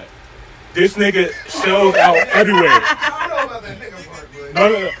nigga yet. This nigga sells out everywhere. I don't know about that nigga part, but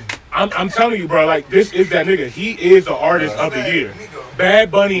No. I'm telling you, bro, like, this is that nigga. He is the artist of the year. Bad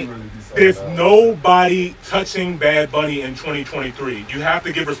Bunny, there's nobody touching Bad Bunny in 2023. You have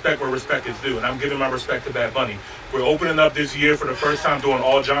to give respect where respect is due, and I'm giving my respect to Bad Bunny. We're opening up this year for the first time doing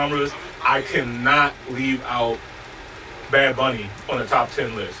all genres. I cannot leave out Bad Bunny on the top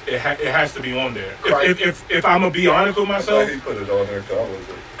 10 list. It has to be on there. If I'm gonna be honest with myself, He put it on there.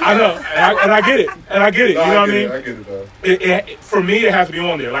 I know, and I get it, you know what I mean? I get it, though. For me, it has to be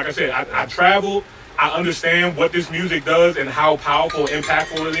on there. Like I said, I travel. I understand what this music does and how powerful,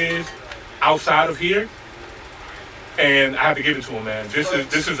 impactful it is outside of here, and I have to give it to him, man. This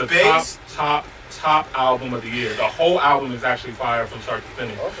is a top album of the year. The whole album is actually fire from start to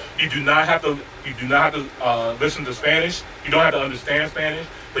finish. You do not have to listen to Spanish. You don't have to understand Spanish,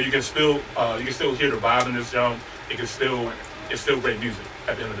 but you can still hear the vibe in this jump. It's still great music.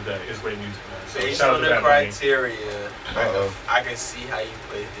 At the end of the day, it's great music, man. So based shout out on to the that criteria, I can see how you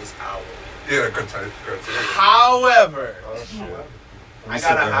played this album. Yeah, good type. However, I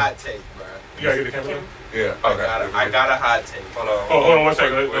got a there. hot take, bro. You gotta get the camera. Yeah, I got a hot take. Hold on. Oh, hold on 1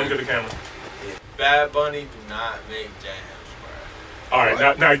 second. Let me get the camera. Bad Bunny do not make jams, All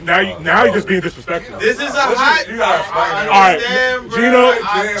right, now you're just being disrespectful. bro. This is a hot. You gotta explain I it. All right, understand, bro. Gino,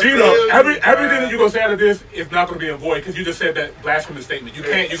 I feel everything you, that bro. you're gonna say out of this is not gonna be in void because you just said that blasphemous statement. You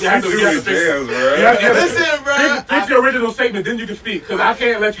can't. You have to. You have to fix Jams, bro. Listen, bro. fix your original statement, then you can speak. Because I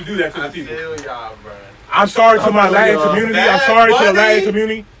can't let you do that to the I people. feel y'all, bro. I'm sorry to my Latin community. I'm Bad sorry to the Bunny Latin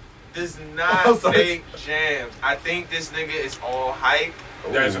community. Does not make jams. I think this nigga is all hype.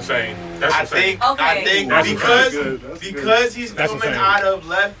 That's insane. That's I insane. think That's because insane. because he's That's coming insane. out of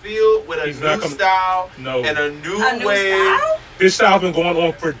left field with a He's not new coming- style No. and a new wave. This style's been going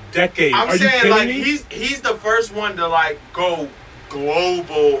on for decades. I'm Are you saying kidding like me? he's the first one to like go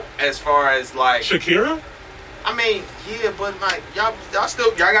global as far as like Shakira, I mean, yeah, but like y'all got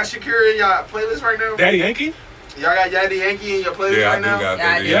Shakira in y'all playlist right now? Daddy Yankee. Y'all got Daddy Yankee in your playlist Yeah, I right do now? got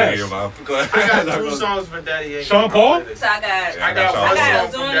Yeah, that. yes. I got 2 songs for Daddy Yankee. Sean Paul? So I got I got one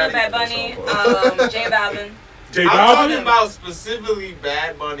song from Ozuna, Daddy Bad Bunny, J Balvin. J I'm Balvin? talking about specifically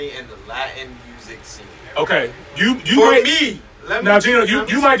Bad Bunny and the Latin music scene. Okay, you For might, me. Let now me- Gino, let you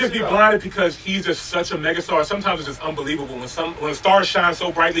me might switch just be it up. blinded because he's just such a megastar. Sometimes it's just unbelievable when stars shine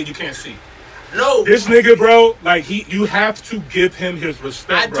so brightly you can't see. No, This nigga, bro, like you have to give him his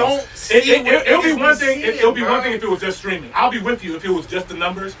respect, I bro. don't see It'll be what one niggas thing. be It'll be seeing, one bro. thing if it was just streaming. I'll be with you if it was just the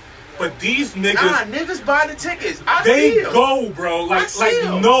numbers. But these niggas, Nah, niggas buy the tickets. I they see 'em. go, bro. Like see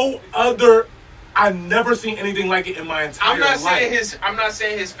 'em. no other. I've never seen anything like it in my entire I'm not life.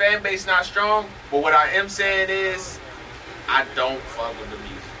 saying his fan base not strong, but what I am saying is I don't fuck with the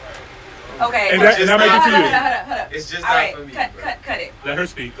music. Okay. And that might be for you. Hold up. It's just All not right, for me. cut it. Let her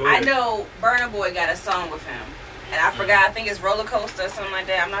speak. Go I ahead. know Burna Boy got a song with him. And I forgot, I think it's Roller Coaster or something like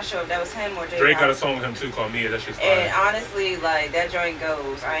that. I'm not sure if that was him or J Drake got a Balvin. song with him too called Mia. That shit's And fire. honestly, like, that joint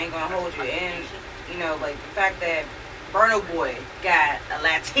goes. I ain't gonna hold you. And, you know, like, the fact that Burna Boy got a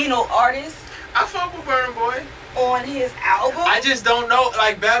Latino artist I fuck with Burna Boy. on his album. I just don't know.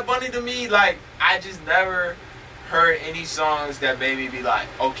 Like Bad Bunny to me, like I just never heard any songs that made me be like,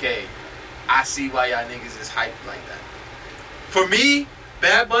 okay, I see why y'all niggas is hyped like that. For me,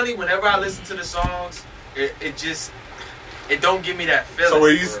 Bad Bunny, whenever I listen to the songs, it don't give me that feeling.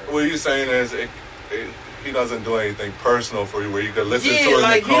 So what you saying is he doesn't do anything personal for you where you could listen to it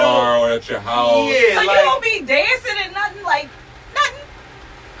like, in the car or at your house. Yeah, so like, you don't be dancing and nothing like nothing.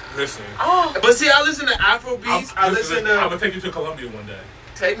 Listen, Oh, but see, I listen to Afro beats. I I'm listen gonna to take you to Colombia one day.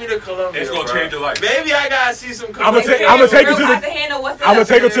 Take Me to Colombia. It's gonna bro. change your life. Maybe I gotta see some. I'ma take you to what's I'm gonna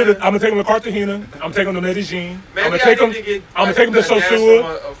take him to I'm gonna take him to Cartagena. I'm taking him to Medellin. Maybe I'm gonna take I him. need to get, I'm gonna take him to a dance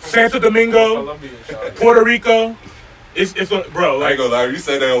Sosua, from Santo Domingo, Colombian, Puerto Rico. It's bro. I Like, ain't gonna lie, if you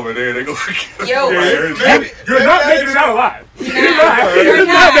say that over there, they go. Yo, you're not making it out alive. You're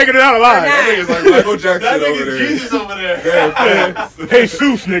not making it out alive. That nigga's like Michael Jackson That over nigga there. Jesus over there. Hey,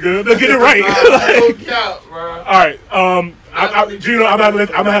 Seuss, nigga, let's get it right. Don't count, bro. All right, Gino, I'm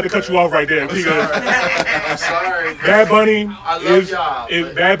gonna have to cut you off right there. I'm sorry. Bad Bunny I love y'all.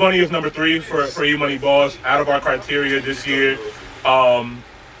 Bad Bunny is number 3 for E Money Boss out of our criteria this year.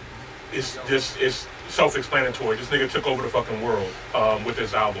 It's self-explanatory. This nigga took over the fucking world with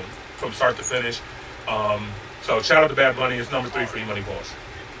this album from start to finish. So shout out to Bad Bunny. It's number 3 for E Money Boss.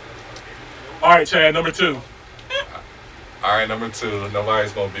 All right, Chad, number 2. All right, number 2.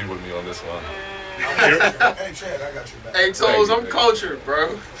 Nobody's gonna be with me on this one. Hey, Chad, I got you back. Hey, Toes, I'm cultured,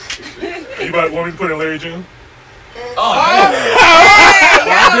 bro. You want me to put in Larry June? I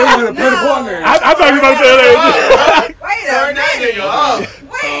thought you were about to say Larry June. Wait a Turn that minute. nigga up.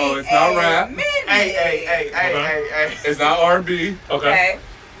 So it's not rap. Hey. It's not R&B. Okay.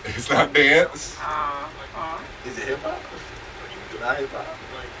 It's not dance. Is it hip hop? Not hip hop.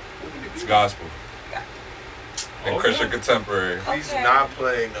 It's gospel. And Christian contemporary. Please do not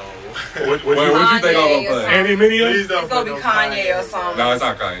play no. What you think I'm gonna play? Andy Mineo? Please don't It's gonna play be no Kanye or something. No, it's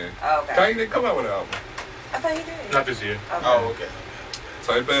not Kanye. Oh, okay. Kanye didn't come out with an album. I thought he did. Not this year. Okay. Oh, okay.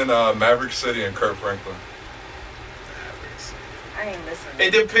 So it's been Maverick City and Kirk Franklin. I ain't listening.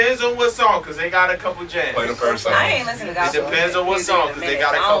 It depends on what song, cause they got a couple jams. Play the first song. I ain't listening to It gospel. depends on what music song, in a cause they minute,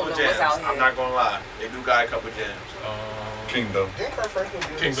 got a so I couple don't know what's out jams. here. I'm not gonna lie, they do got a couple jams. Kingdom.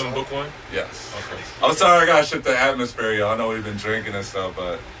 Kingdom Book 1? Yes. Okay. I'm sorry I got shit the atmosphere, y'all. I know we've been drinking and stuff,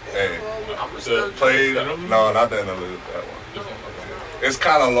 but hey. Play no, not the interlude, that one. It's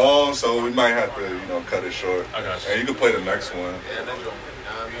kind of long, so we might have to, cut it short. I got you. And you can play the next one. Yeah, that's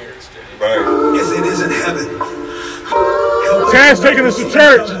 9 years. Right. Yes, it is in heaven. Chad's taking us to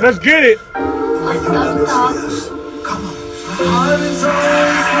church. Let's get it.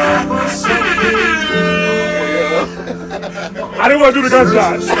 I didn't want to do the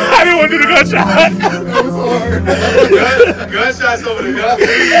gunshots. Gunshots over the gun.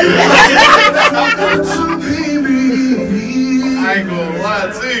 I ain't gonna lie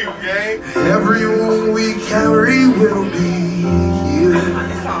to you, gang. Everyone we carry will be healed.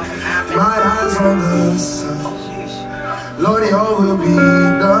 My eyes on the sun. Lord, your will be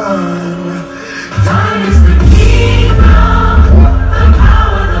done. Thine is the kingdom, the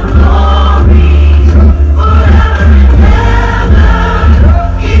power, the glory, forever and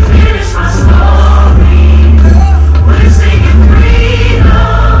ever. He finished my story. We're singing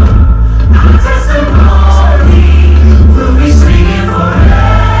freedom, our testimony. We'll be singing forever.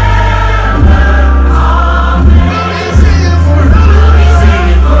 Amen. We'll be singing forever. We'll be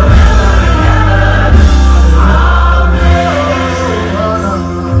singing forever and ever.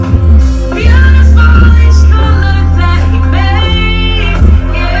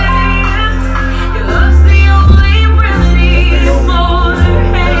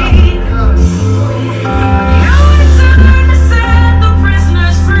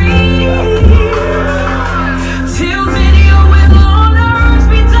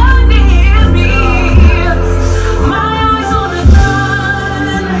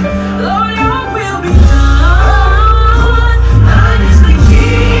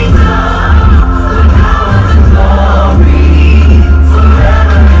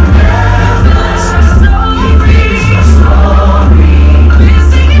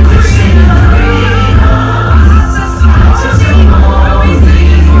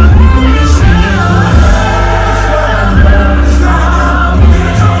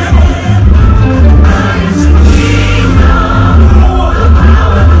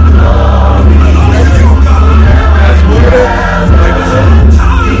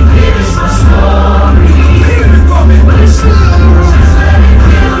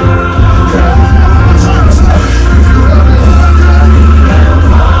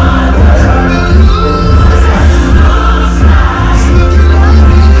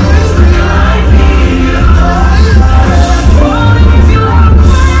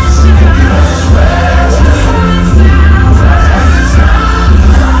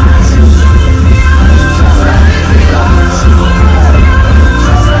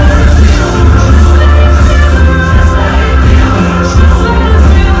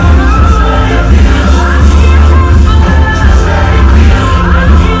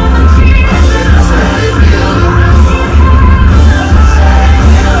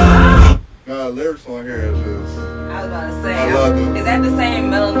 lyrics on here is just. I was about to say, I love it. Is that the same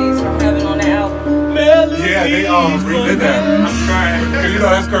melodies from Heaven on the album? Yeah, they redid that. I'm trying. Cause you know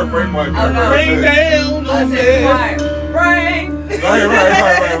that's Kirk Franklin. Oh, no. Rain down on me. Rain. Right.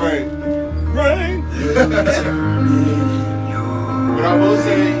 Rain. But I will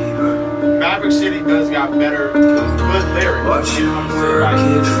say, Maverick City does got better, good lyrics. You know what I'm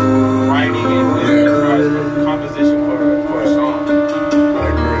saying? Like writing and composition for a song.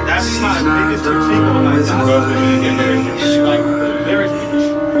 That's my biggest critique on like like the lyrics be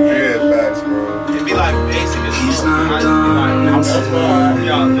yeah, facts, bro. It'd be like basic as fuck. I just be like, I'm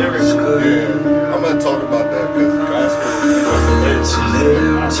y'all lyrics. Yeah, I'm gonna talk about that because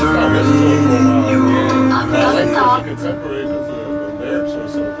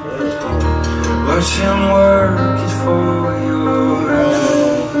watch him work it for you.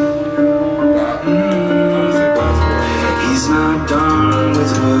 He's not done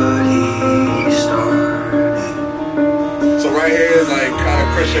with what he started. So right here is like kind of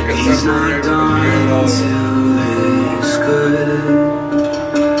Christian contemporary. He's not done till it's good.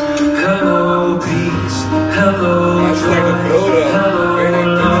 Hello peace, hello joy, hello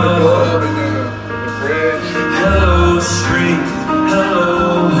love, hello strength,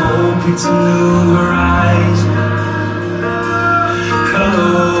 hello hope, it's a new horizon. Hello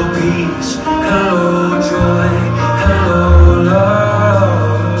peace, hello joy, hello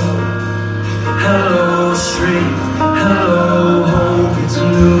love, hello strength, hello hope, it's a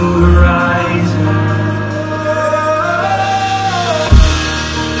new horizon.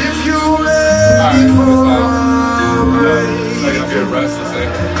 If you're ready for get restless,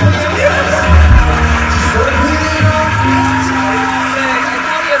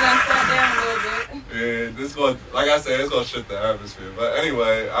 yeah, this going, like I said, it's gonna shift the atmosphere. But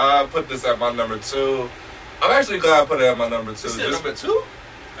anyway, I put this at my number 2. I'm actually glad I put it at my number 2. Is it number 2?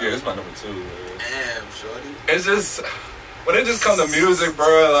 Yeah, it's my number 2. Man. Damn, shorty. It's just when it just comes to music,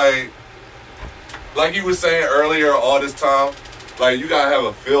 bro. Like you were saying earlier, all this time, like you gotta have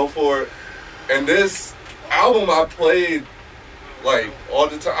a feel for it. And this album I played like all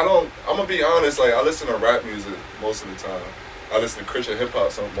the time. I'm gonna be honest. Like I listen to rap music most of the time. I listen to Christian hip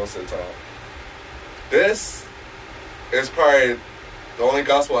hop most of the time. This is probably the only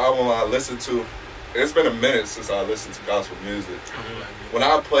gospel album I listen to. It's been a minute since I listened to gospel music. When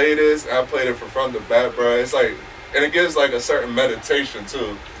I play this, I played it from front to back, bro. It's like, and it gives like a certain meditation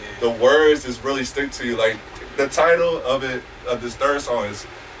too. The words just really stick to you. Like the title of it, of this third song is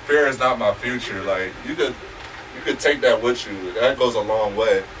 "Fear Is Not My Future." Like you could take that with you. That goes a long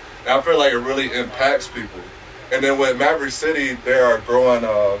way. And I feel like it really impacts people. And then with Maverick City, they are growing,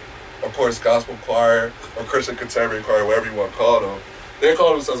 of course, gospel choir or Christian contemporary choir, whatever you want to call them. They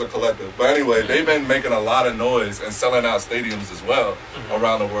call themselves a collective. But anyway, they've been making a lot of noise and selling out stadiums as well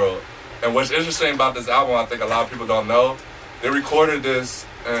around the world. And what's interesting about this album, I think a lot of people don't know, they recorded this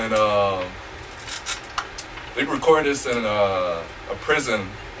in a prison.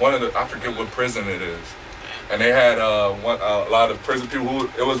 I forget what prison it is. And they had a lot of prison people who,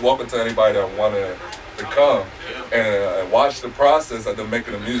 it was welcome to anybody that wanted to come and watch the process of them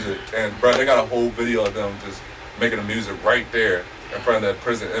making the music. And bro, they got a whole video of them just making the music right there in front of the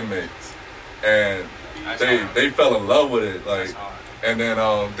prison inmates. And they fell in love with it. Like, and then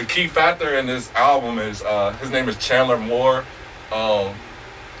the key factor in this album is his name is Chandler Moore. I'm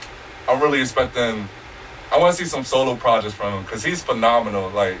really expecting. I want to see some solo projects from him because he's phenomenal.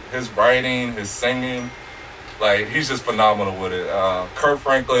 Like his writing, his singing. Like, he's just phenomenal with it. Kirk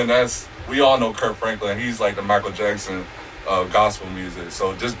Franklin, we all know Kirk Franklin. He's like the Michael Jackson of gospel music.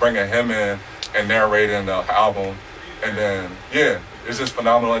 So just bringing him in and narrating the album. And then, yeah, it's just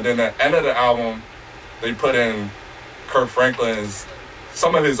phenomenal. And then at the end of the album, they put in Kirk Franklin's,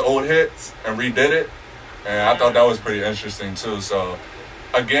 some of his old hits and redid it. And I thought that was pretty interesting too. So,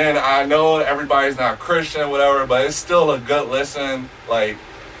 again, I know everybody's not Christian, whatever, but it's still a good listen. Like,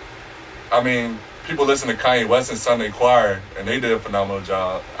 I mean, people listen to Kanye West and Sunday Choir, and they did a phenomenal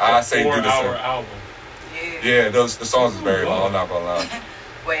job. I say do the same. 4-hour album. Yeah. The songs is very long. I'm not gonna lie.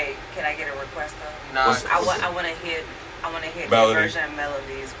 Wait, can I get a request though? Nah, I want to hit the version of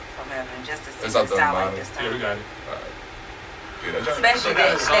Melodies from Heaven just to see It's what up it there, sound man. like this time. Yeah, we got it. Yeah, that's Especially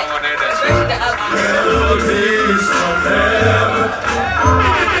got a song on there that's especially the Melodies from heaven.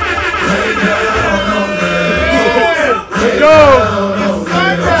 Let's go!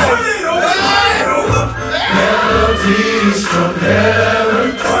 Melodies from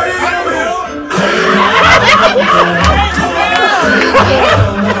heaven.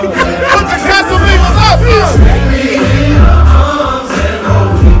 Put the castle people up here! Take me in your arms and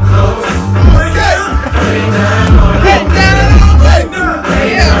hold me close.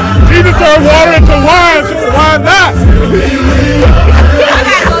 Jesus turned water into wine, so why not?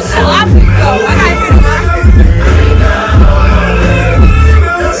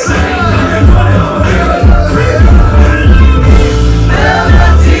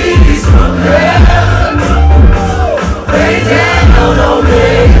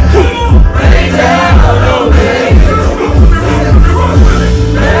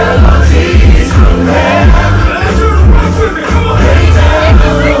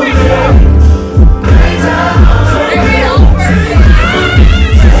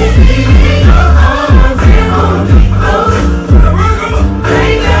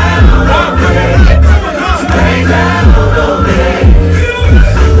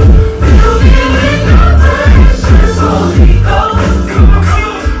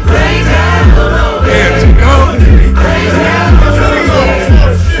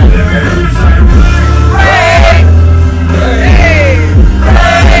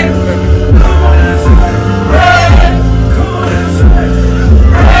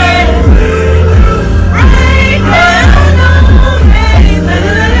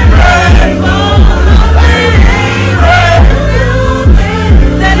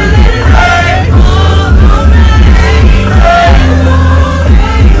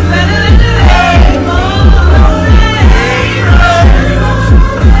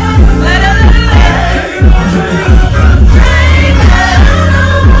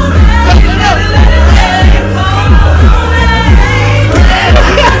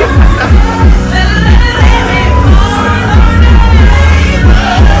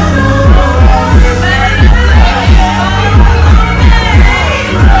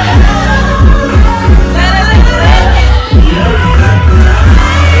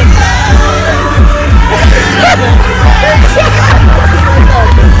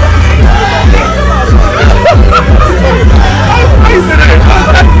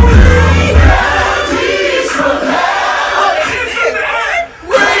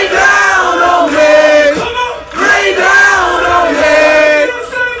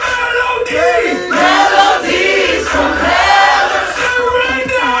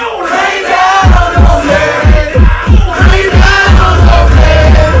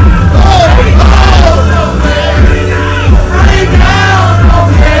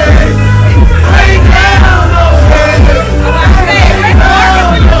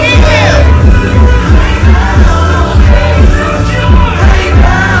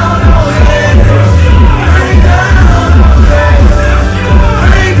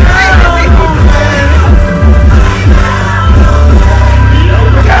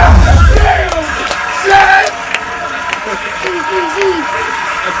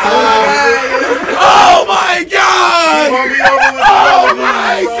 Oh my God! Oh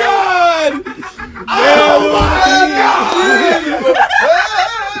my God! Oh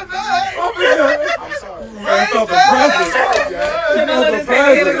I'm sorry. I felt the presence.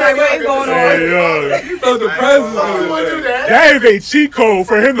 He felt the presence. That is a cheat code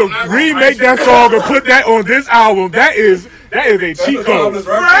for him to remake that song and put that on this album. That is a cheat code.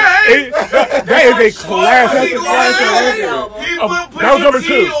 That is a classic. He put That was number Pusha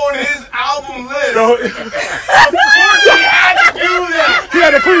T 2. on his album list. So, Of course he had to do that. he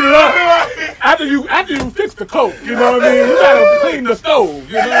had to clean it up after you fix the coke. You know what I mean? You gotta clean the stove.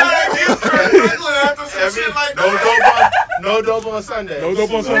 You know? No dope on Sunday. No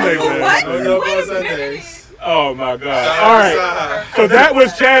dope on Sunday, man. No dope on Sundays. Oh my God! All right, so that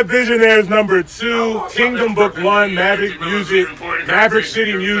was Chad Visionaire's number 2, Kingdom Book 1, Maverick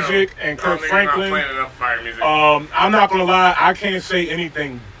City Music, and Kirk Franklin. I'm not gonna lie, I can't say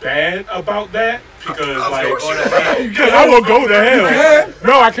anything bad about that because I will go to hell.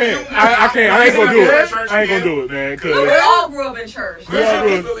 No, I can't. I can't. I ain't gonna do it. I ain't gonna do it, man. We all grew up in church.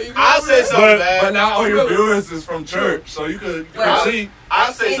 I'll say something bad. But not all your viewers is from church, so you could see.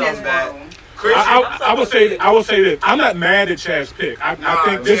 I'll say something bad. I would say this. I'm not mad at Chad's pick. I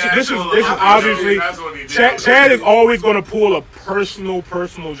think this is obviously Chad is always going to pull a personal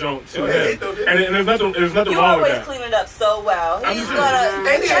joke to him, and there's nothing wrong with that. You always clean it up so well.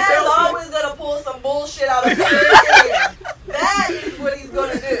 Chad's always gonna pull some bullshit out of his head. That is what he's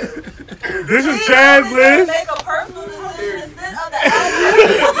gonna do. This is Chad's list. Make a personal decision instead of the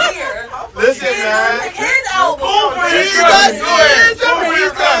album here. Listen, man. His album.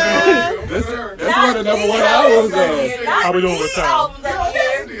 That's one of the number 1 albums, though. How we doing with time?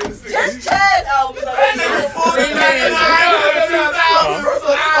 Just Chad albums up here.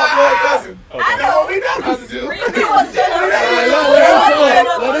 I know.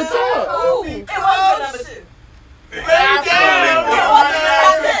 Let it talk. It wasn't number 2.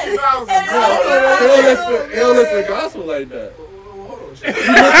 He don't listen to gospel like that.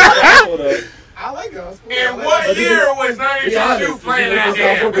 I like gospel. In what year was 92 playing that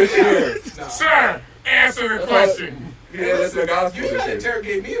jam? Sir, answer the question. Yeah, that's the gospel. You gotta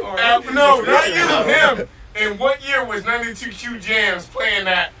interrogate me, or no, not you, him. In what year was 92Q Jams playing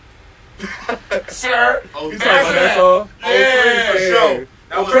that? Sir, You talking about that song? Yeah, show.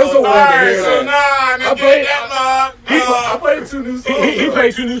 Crystal wanted to hear so that. nah, I played 2 new songs. He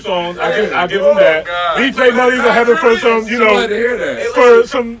played 2 new songs. I give him that. He played Melodies of Heaven for some, You wanted to hear that. for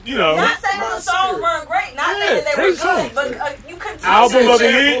some, Not saying the songs weren't great. Not saying they were good, but you couldn't. Album of the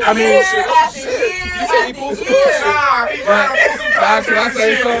year. I mean, Year after year. Can I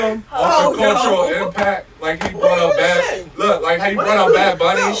say something? Off the cultural impact, like he brought up like how he brought up Bad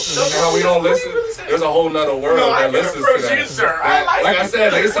Bunny, and how we don't listen. There's a whole nother world that listens to that. Like I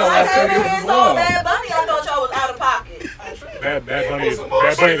said, they sound like Bad Bunny, I thought y'all was out of pocket. Bad Bunny is a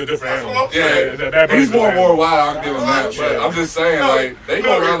different animal. Yeah, he's more worldwide. I'll give him that. But I'm just saying, like they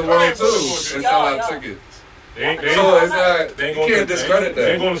go around the world too and sell out tickets. So it's not, you can't discredit that.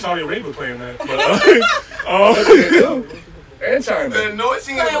 They ain't going to Saudi Arabia playing that. But, and China. The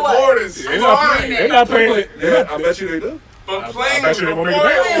anointing of the Lord is they're not playing. Yeah, I bet you they do. But playing bet you they won't make it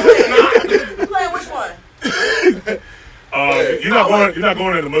back. Playing which one? You're not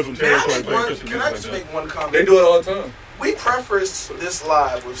going into Muslim territory playing Christian Can I music just like make one comment? They do it all the time. We preface this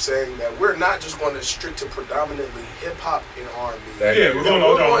live with saying that we're not just going to stick to predominantly hip hop and R&B. Yeah, we're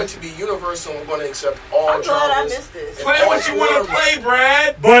going to be universal. We're going to accept all I'm glad I genres. missed this. Play what you want to play,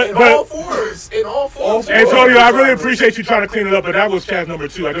 Brad. But all fours. In all fours. Antonio, I really appreciate you trying to clean it up, but that was Chad's number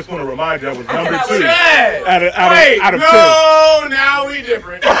 2. I just want to remind you that was number 2 out of 10. No, now we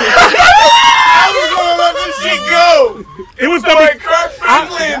different. I was gonna let this shit go. It was like Kirk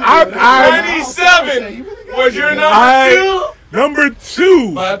Franklin. 97 was your number 2. Number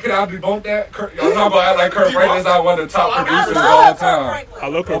 2. But can I debunk that? I'm not about like Kirk Franklin's not one of the top producers of all time. I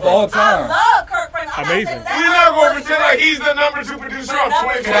love Kirk Of all time. I love Kirk Franklin. Amazing. You're not going to pretend like he's the number 2 producer of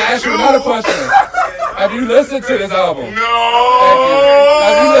Can I ask you another 2022. question? Have you listened to this album? No.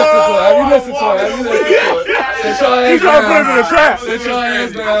 Have you listened to it? Sit your ass He's trying to put him in a down. trap. Sit your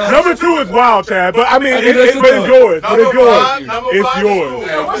ass down. Number 2 is wild, Chad. But I mean, Have you it's listened to it? yours. But it's yours. Number It's five yours. is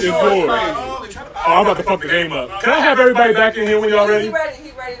It's yours. Oh, I'm about to fuck the game up. Can I have everybody back in here when y'all ready? He ready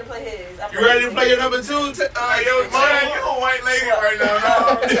to play his. You ready to play your number 2? Yo, man, you a white lady right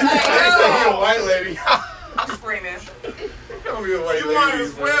now. You a white lady. I'm screaming. You might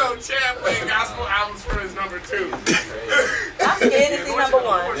as well Chad playing gospel albums for his number 2. I'm scared to see number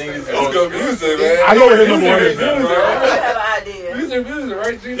 1. It's good music, man. I know what his number 1 is now. I have an idea. Music,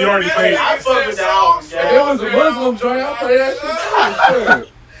 right, Gino? You already played. I fuck with the album, If it was a Muslim joint, I'll play that shit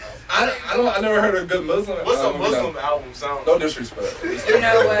too. never heard a good Muslim. What's a Muslim album sound? No disrespect. You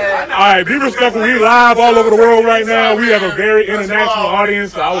know what? All right, be respectful. We live all over the world right now. We have a very international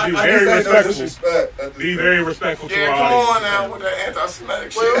audience, so I will be very respectful. Be very respectful to our Come on audience. now with that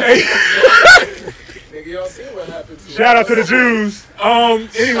anti-Semitic shit. Nigga, y'all see what happened to Shout out to the Jews.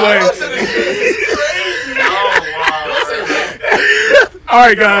 Anyway. All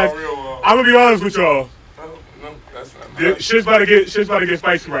right, guys. I'm gonna be honest with y'all. Shit's about to get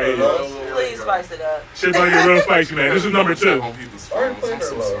spicy right here. Please spice it up. Shit's about to get real spicy, man. This is number 2.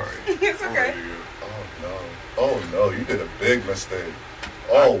 It's okay. Oh no, you did a big mistake.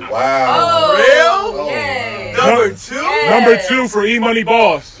 Oh wow. Oh, real? Yay. Number 2? Yes. Number 2 for E Money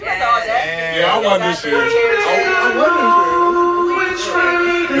Boss. Yeah, I won this year.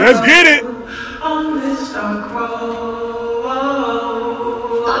 Let's get it.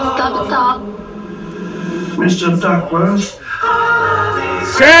 Stop. Mr. Dark World.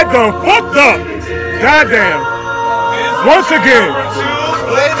 Chad done fucked up. Goddamn. Once again.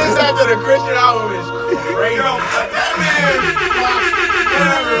 Play this after the Christian album is crazy.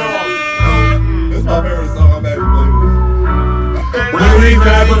 This is my favorite song. I'm happy to play this. When we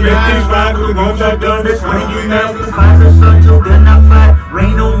ride, we make these ride, we gon' start doing this. When you now, the fight, the sun, till then I fight.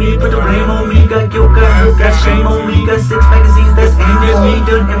 Rain on me, put the rain on me. Got guilt, got hurt, got shame on me. Got 6 magazines that's aimed at me.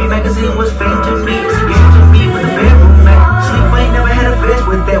 Done every magazine was fame to me. It's a game to me with a bedroom mat. Sleep, I ain't never had a fist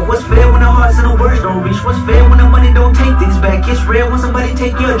with that. What's fair when the hearts and the words don't reach? What's fair when the money don't take things back? It's rare when somebody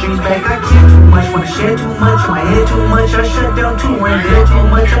take your dreams back. I care too much, wanna share too much. My head too much, I shut down too. Ain't there too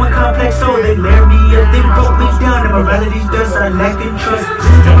much, I'm a complex soul. They layer me up, they broke me down. And morality's dust, I lack in trust.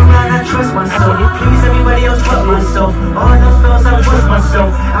 This time around, I trust myself. Please everybody else but myself. All else fails, I trust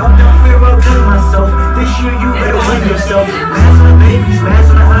myself. Out down fear, outdone myself. This year you better win yourself. Mass on the babies, mass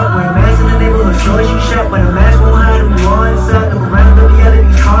on the outward, mass in the neighborhood. Choice you shot, but the mask won't hide who you are inside. Look around the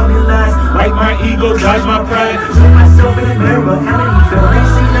reality, call me lies. Like my ego, judge my pride. See myself in the mirror, how many feel? Ain't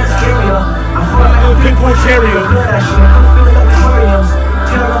seen that scarier. I feel like a pinpoint terrier. Blood I share, I feel like aquariums.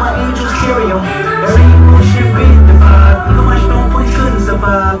 Tell all my angels carry them. Every emotion being divine. Even my strong points couldn't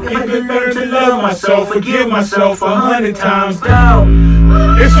survive. If I didn't learn to love myself, forgive myself 100 times down.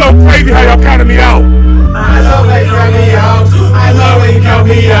 It's so crazy how y'all counted me out. I love how you count me out. I love how you count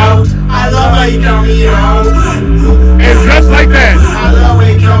me out. I love how you count me out. And just like that. I love how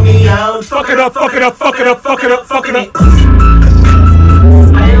you count me out. Fuck it up, fuck it up, fuck it up, fuck it up, fuck it up.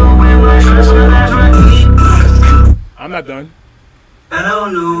 I'm not done. Hello,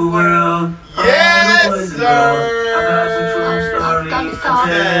 new world. Yes, sir. I got some true stories to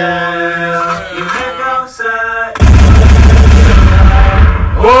tell. You can go outside.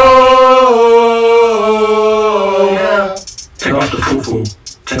 Whoa. Yeah. Take off the foo-foo.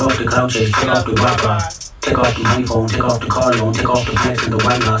 Take off the cloud chase. Take off the Wi-Fi. Take off the money phone. Take off the car loan. Take off the flex and the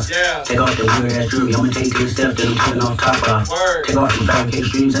white loss. Yeah. Take off the weird ass jewelry. I'ma take 3 steps, then I'm putting off top off. Take off the fabricated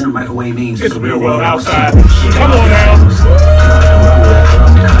streams and the microwave memes. It's the real world outside. Take Come off on the now. Take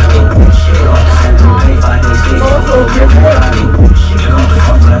off the Central Pay 5 days straight. Take off the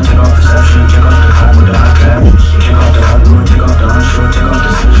offline. Take off perception. Take off the cloud with the hot cap. Take off the unknown. Take off the unsure. Take off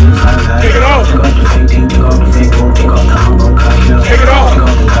the solutions. Take it off. Take off the fake thing. Take off the fake boat. Take off the humble cocktail. Take it off. Take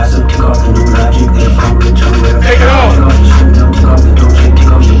off the gossip. Take off the new logic. They phone with jungle. Take it off. Take off the shit. Take off the dope shit.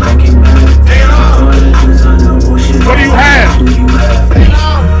 Take off the breaking man. Take it off. What do you have?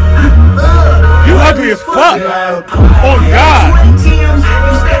 You ugly as fuck. Oh God.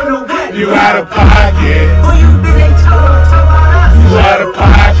 You out of pocket. You out of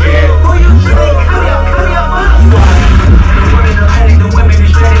pocket.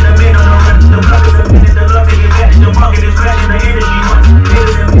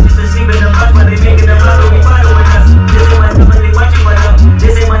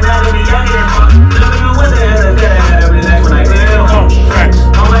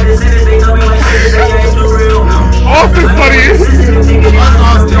 Austin funny.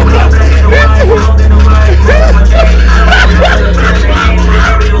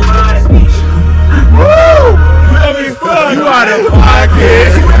 You out of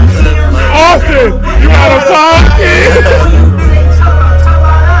pocket. Austin, you out of pocket.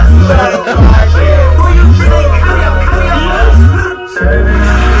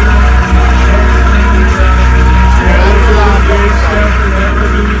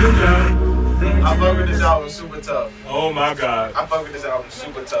 I fuck with this album super tough. Oh my God. I fuck with this album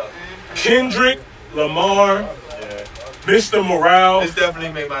super tough. Kendrick Lamar, Mr. Morale, This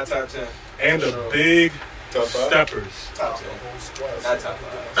definitely made my top 10. and the Big Steppers. Top 10. Not top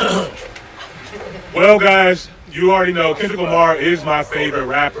 5. Well, guys, you already know Kendrick Lamar is my favorite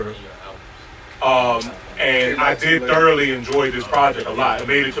rapper. And I did thoroughly enjoy this project a lot. It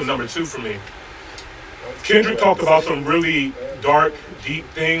made it to number 2 for me. Kendrick talked about some really dark, deep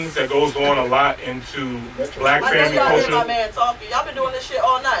things that goes on a lot into black family y'all culture. hear my man talking. Y'all been doing this shit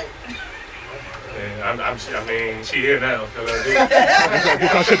all night. And I mean, she here now.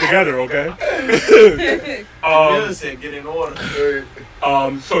 Get your shit together, okay? Said get in order.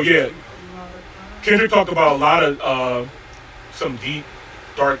 So yeah, Kendrick talked about a lot of some deep,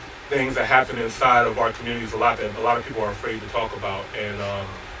 dark things that happen inside of our communities. A lot that a lot of people are afraid to talk about, and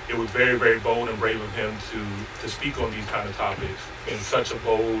it was very, very bold and brave of him to speak on these kind of topics in such a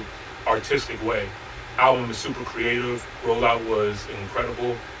bold, artistic way. Album is super creative. Rollout was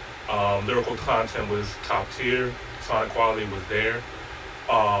incredible. Lyrical content was top tier. Sonic quality was there.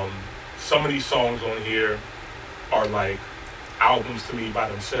 Some of these songs on here are like albums to me by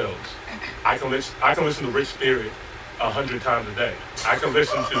themselves. I can listen to Rich Spirit 100 times a day. I can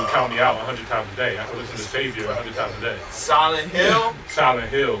listen to Count Me Out 100 times a day. I can listen to Savior 100 times a day. Silent Hill. Silent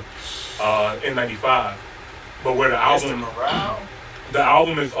Hill, N95. But where the album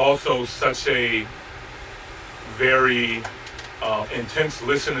is also such a very intense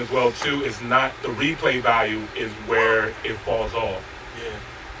listen as well too. Is not the replay value is where it falls off.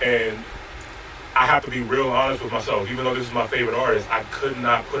 Yeah. And I have to be real honest with myself. Even though this is my favorite artist, I could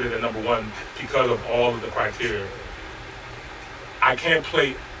not put it at number 1 because of all of the criteria. I can't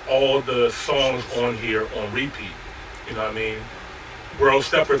play all the songs on here on repeat. You know what I mean? World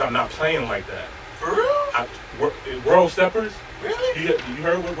Steppers, I'm not playing like that. For real? World Steppers? Really? You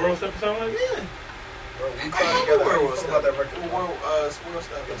heard what World Steppers sound like? Yeah. Bro, we cried together. How you feel about that record? World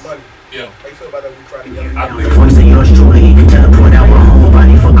Steppers. Money. Yeah. How you feel about that? We cried together. The voice of yours truly, teleport out my whole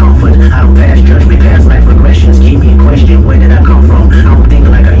body for comfort. I don't pass judgment, past life regressions. Keep me in question, where did I come from? I don't think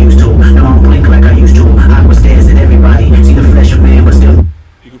like I used to, no, I don't blink like I used to. Aqua stares at everybody, see the flesh of man, but still.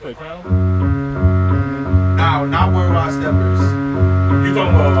 You can play Crown? No, not World Wide Steppers. You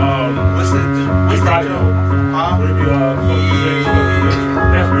talking about, what's the We Cried Together? Huh?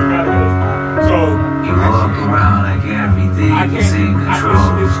 That's We Cried Together. So, you walk around like everything is in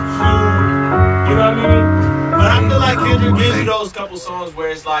control. It's too, you know what I mean? But I feel like Kendrick gives you those couple songs where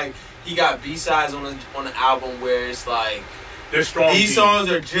it's like he got B-sides on the album where it's like they're strong. These songs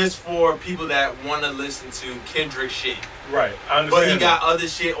are just for people that want to listen to Kendrick shit. Right, I understand. But he got other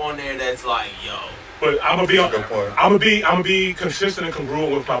shit on there that's like, yo. But I'm gonna be consistent and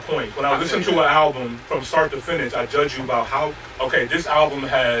congruent with my point. When I listen to an album from start to finish, I judge you about how. Okay, this album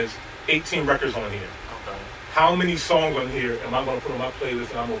has 18 records on here. Okay. How many songs on here am I gonna put on my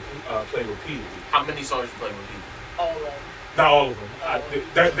playlist and I'm gonna play repeatedly? How many songs you play repeatedly? All of them. Not all of them.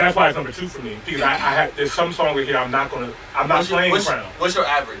 That's why it's number 2 for me because there's some songs in here I'm not playing Crown. What's your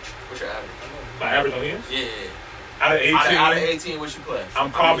average? My average on here? Yeah. Out of 18, out of 18, what you play?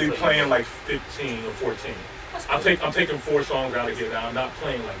 I'm probably playing like 15 or 14. I'm taking 4 songs out of here now. I'm not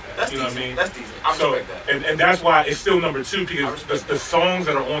playing like that. That's you know decent. what I mean? That's decent. I respect that. And that's why it's still number 2 because the songs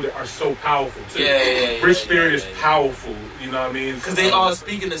that are on there are so powerful too. Yeah. Rich Spirit is powerful. You know what I mean? Because they all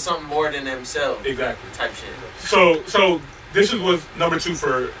speaking to something more than themselves. Exactly. Type shit. So this was number 2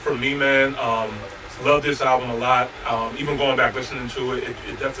 for me, man. Love this album a lot. Even going back listening to it,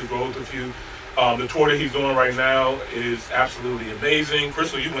 it definitely grows with you. The tour that he's doing right now is absolutely amazing.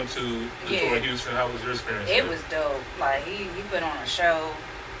 Crystal, you went to the tour in Houston. How was your experience? It was dope. Like he put on a show,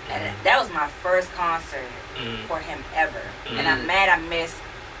 and that was my first concert for him ever. And I'm mad I missed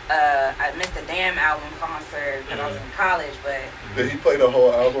the damn album concert because I was in college. But did he play the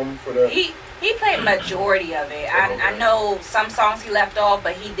whole album for that? He played majority of it. I know some songs he left off,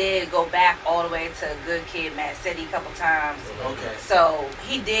 but he did go back all the way to Good Kid, Mad City a couple times. Okay. So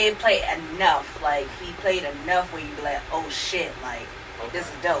he did play enough. Like he played enough where you be like, oh shit, like this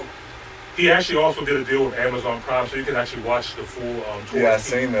is dope. He actually also did a deal with Amazon Prime, so you can actually watch the full tour. Yeah, I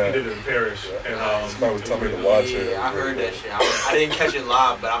seen that. He did it in Paris. And somebody was telling me to watch it. Yeah, I heard that shit. I didn't catch it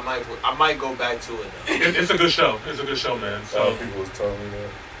live, but I might go back to it. It's a good show. It's a good show, man. So a lot of people was telling me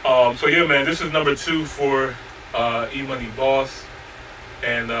that. So yeah, man, this is number 2 for E Money Boss,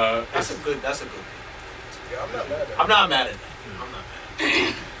 and that's a good. Yeah, I'm not mad at that. I'm not mad at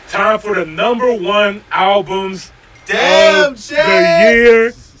that. Time for the number 1 albums Damn, of the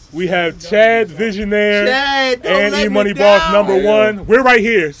year. We have Chad Visionaire and E Money Boss number 1. We're right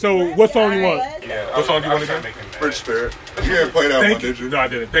here. So what song you want? What song do you want to get? Rich Spirit. You didn't play that one, did you? No, I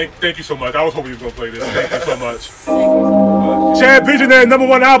didn't. Thank you so much. I was hoping you were gonna play this. Thank you so much. Chad Visionary,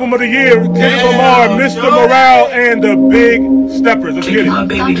 #1 album of the year. Kendrick Lamar, Mr. Morale, and the Big Steppers. Let's get it. My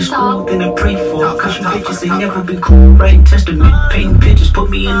baby to school, then I pray for her. Cause you bitches ain't never been cool. Writing testament, painting pictures, put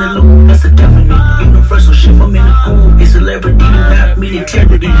me in the loop. That's a definite. Universal shit, I'm in the cool. It's celebrity, not me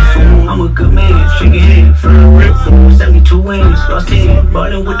integrity. Fool. I'm a good man, shake your hand. Firm rip, 72 wins, lost 10.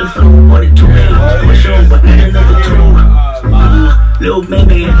 Ballin' with the flu, bought it 2 hands. Push over, add another 2. Little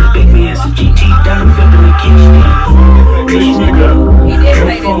baby and the big man, so GT down the field in the kickstand. Bitch nigga, go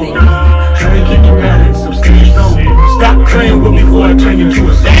phone. Try to get the balance, I'm still strong. Stop playing with me before I turn you to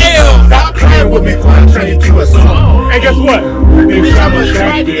a song. Damn! Stop playing with me before I turn you to a song. And guess what? Bitch, I'm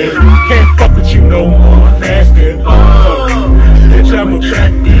attractive. Can't fuck with you no more. Faster. Bitch, I'm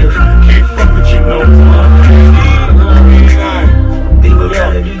attractive. Can't fuck with you no more. Think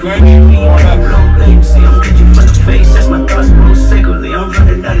about it, you gon' get me on that low latency. I'm pitching from the face, that's my thoughts move sacredly. I'm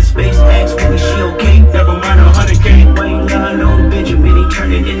running out of space, ask me, is she okay? Never mind 100K. Why you lying on Benjamin? He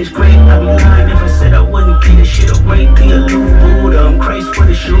turning in his grave. I'd be lying if I said I wouldn't get this shit away. The aloof Buddha, I'm crazy for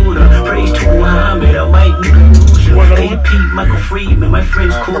the shooter. Praise to Muhammad, I might need a loser. AP, Michael Friedman, my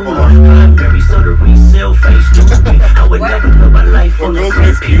friend's cooler. Primary, so the resale face stupid. I would never live my life on the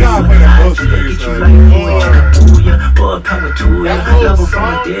computer. I get you like for ya, boy, power to ya. Love him from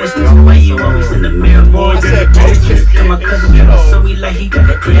a distance. Why you always in the mirror more than the pictures? Got my cousin trying to sue me like he got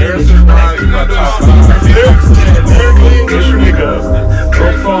the privilege. When I do my top bitch nigga, go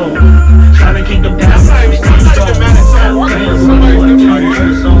phone. Trying to keep them down. Stop playing with me before I turn you to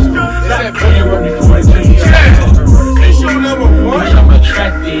a song. Stop playing with me before I turn you to a song. Bitch, I'm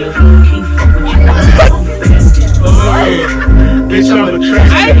attractive. Can't fuck with you. Bitch, I'm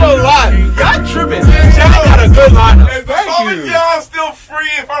attractive. I ain't gonna lie, y'all tripping. Chad got a good lineup. Thank you. Y'all still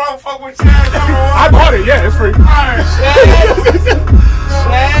free if I don't fuck with Chad. I bought it, yeah, it's free. Alright,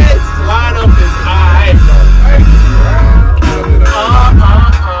 Chad's lineup is alright, though.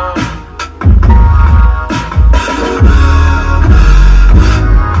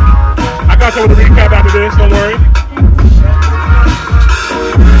 I got you with a recap after this, don't worry.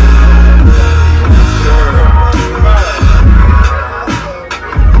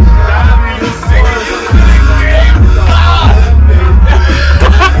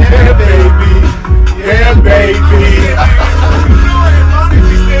 Yeah, baby.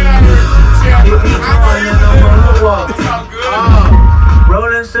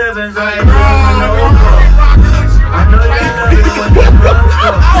 Rolling sevens, I ain't rolling no more. I know you love it when you love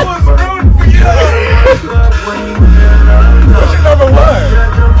stuff. I was rooting for you. What's your number 1?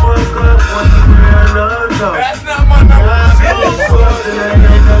 That's not my number 2.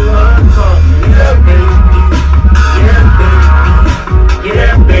 Yeah, baby. Yeah, baby.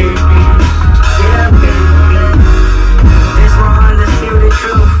 Yeah, baby. Yeah, baby. It's my undisputed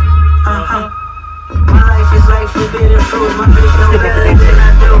truth. My life is like forbidden fruit. My bitch know better than I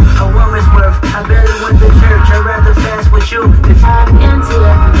do. A woman's worth. I barely went to church. I'd rather fast with you. If I'm into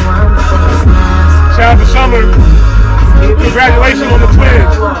everyone before it's nice. Shout out to Summer. Congratulations on the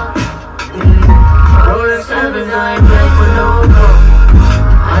twins. Rolling sevens, I ain't playing for no girl.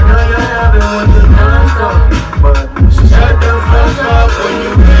 I know you're loving when you non-stop, but shut the fuck up when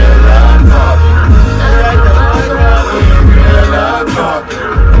you realize I'm talking. Shut the fuck up when you realize I'm talking.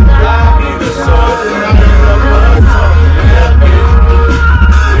 God be the source and I'm in the blood talking. Yeah, baby.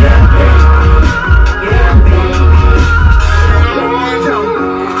 Yeah, baby. Yeah, baby.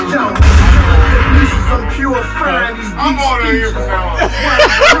 I'm purifying these I'm on here for now.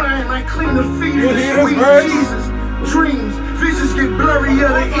 I clean the feet of the sweet Jesus. Dreams, visions get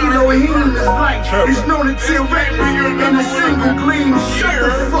blurrier than Elohim is light. It's known to tear reckless in a single gleam. Shut the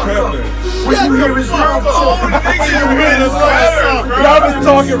fuck up. When you hear his love talking, Love is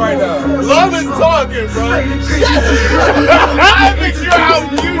talking right now. Love is talking, bro. I think you're out.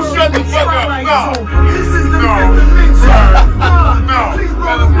 You shut the fuck up.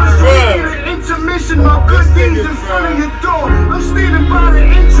 Intermission, my good things in front of your door. I'm standing by the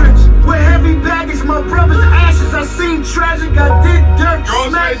entrance with heavy baggage, my brother's ashes. I seen tragic, I did dirt,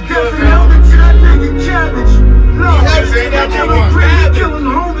 smacked death and held it to that nigga cabbage. No, I killing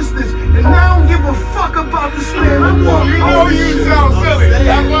homelessness, and I don't give a fuck about this man. I'm walking. You know you sound silly.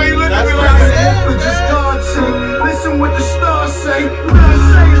 That's why you look at me like that. For just God's sake, listen what the stars say. What I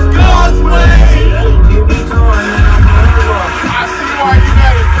say is God's way. Give me time, and I see why you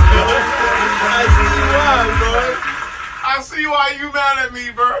mad at me, bro. I see why you mad at me,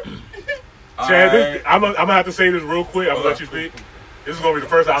 bro. Chad, I'm gonna have to say this real quick. I'm gonna let you speak. This is gonna be the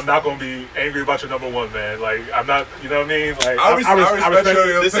first time I'm not gonna be angry about your #1, man. Like I'm not, you know what I mean? Like I respect your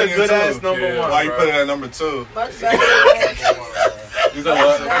opinion. This is a good ass #1. Why you put it at number 2? Much better. You said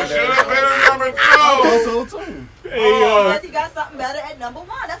what? I should have been at number 2. Because he got something better at number 1.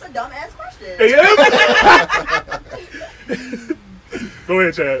 That's a dumbass question. Go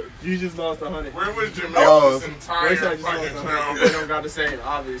ahead, Chad. You just lost 100. Where was Jamel's entire fucking We don't got the same,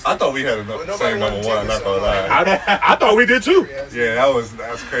 obviously. I thought we had a same number 1. Not gonna lie. I thought we did too. Yeah,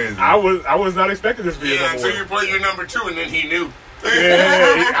 that's crazy. I was not expecting this to be a number 1. Until you played your number 2, and then he knew.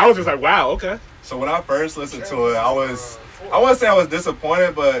 Yeah, I was just like, wow, okay. So when I first listened to it, I wouldn't say I was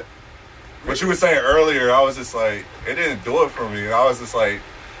disappointed, but what you were saying earlier, I was just like, it didn't do it for me. I was just like,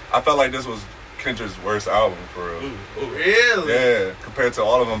 I felt like this was Kendrick's worst album for real. Really? Yeah, compared to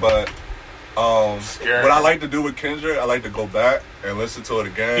all of them. But what I like to do with Kendrick, I like to go back and listen to it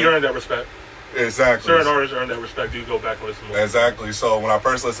again. He earned that respect. Exactly. Certain artists earn that respect. You go back and listen more. Exactly. So when I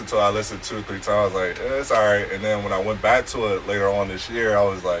first listened to it, I listened 2 or 3 times. Like, it's all right. And then when I went back to it later on this year, I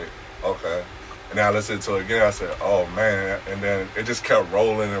was like, okay. And then I listened to it again. I said, oh man. And then it just kept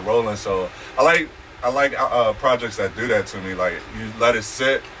rolling and rolling. So I like projects that do that to me. Like, you let it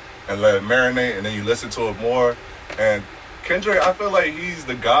sit and let it marinate, and then you listen to it more. And Kendrick, I feel like he's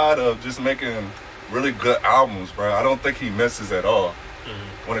the god of just making really good albums, bro. I don't think he misses at all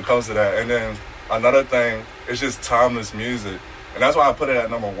when it comes to that. And then another thing, it's just timeless music. And that's why I put it at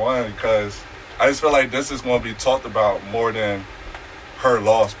number 1, because I just feel like this is going to be talked about more than her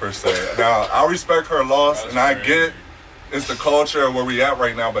loss, per se. Now, I respect her loss, and I get it's the culture where we at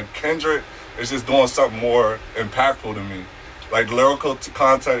right now, but Kendrick is just doing something more impactful to me. Like, lyrical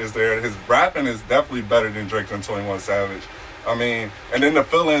content is there. His rapping is definitely better than Drake and 21 Savage. I mean, and then the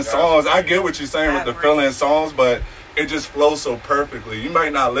fill-in songs, I get what you're saying with the fill-in songs, but it just flows so perfectly. You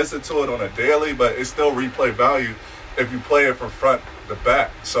might not listen to it on a daily, but it's still replay value if you play it from front to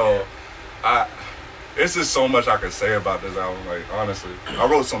back. So, it's just so much I could say about this album, like, honestly. I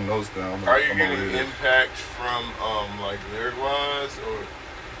wrote some notes down. Are you getting impact from, like, lyric-wise, or...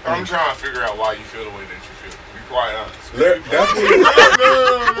 I'm trying to figure out why you feel the way that you feel. Be quite honest. Definitely. No,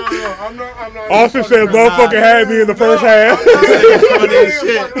 I'm not. Austin said, motherfucker had me in the first half.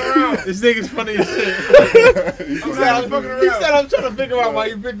 This nigga's funny as shit. He said, I'm trying to figure out why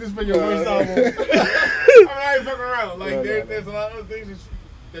you picked this for your worst album. I'm not even fucking around. Like, there's a lot of things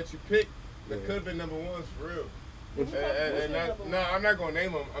that you picked that could have been number 1s for real. No, I'm not going to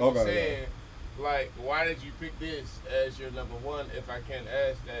name them. I'm just saying... Like, why did you pick this as your number 1? If I can't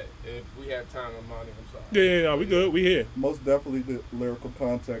ask that, if we have time, I'm sorry. Yeah, no, we good. We here. Most definitely the lyrical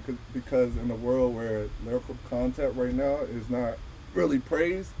content, because in a world where lyrical content right now is not really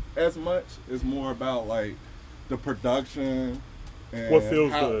praised as much, it's more about like the production and what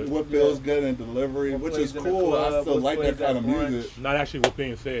feels good. What feels good in delivery, which is cool. I still like that kind of music. Not actually what's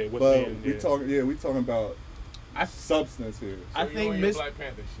being said. But we talking about substance here. So I think Black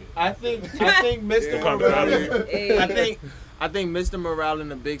Panther shit. I think Mr. Morale. I think Mr. Morale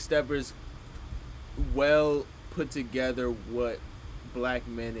and the Big Steppers well put together what black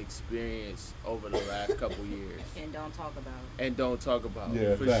men experience over the last couple years. And don't talk about.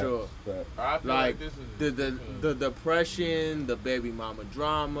 Yeah, for facts, sure. Facts. I feel like this is the depression, the baby mama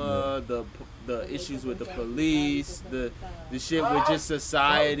drama, the issues with the police, the shit with just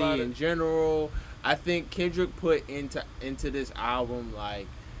society in general. I think Kendrick put into this album like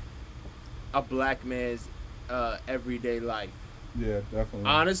a black man's everyday life. Yeah, definitely.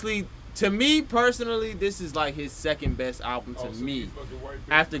 Honestly, to me personally, this is like his second best album to me.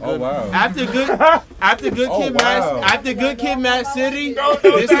 After Good Kid, Mad City,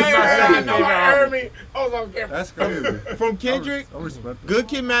 this is my second favorite album. That's crazy. From Kendrick, Good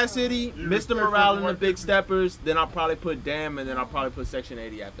Kid, Mad City, Mr. Morale and the Big Steppers. Then I'll probably put Damn, and then I'll probably put Section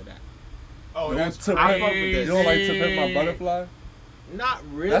 80 after that. Oh, that's you don't like To Pimp My Butterfly? Not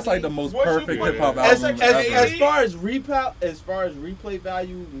really. That's like the most perfect hip hop album. As far as replay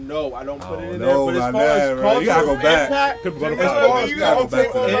value, no, I don't put it in there. No, But as far as cultural you gotta go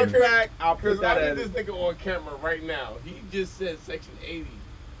back. Impact, I'll put that I as get this nigga on camera right now. He just said Section 80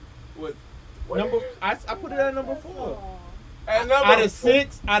 was number. I put it at number 4. Out of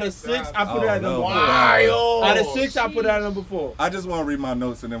six, I put it at number 4. Out of 6, I put it at number 4. I just want to read my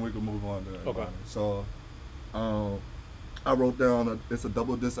notes and then we can move on to okay. So, I wrote down it's a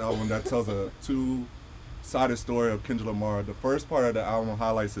double disc album that tells a two-sided story of Kendrick Lamar. The first part of the album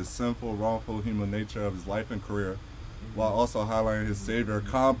highlights his sinful, wrongful human nature of his life and career, while also highlighting his savior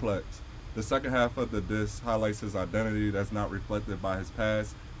complex. The second half of the disc highlights his identity that's not reflected by his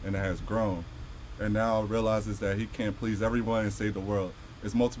past and that has grown, and now realizes that he can't please everyone and save the world.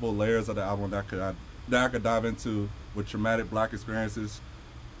 There's multiple layers of the album that I could dive into, with traumatic black experiences,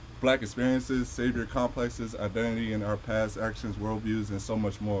 savior complexes, identity in our past actions, worldviews, and so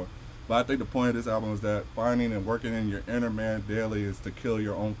much more. But I think the point of this album is that finding and working in your inner man daily is to kill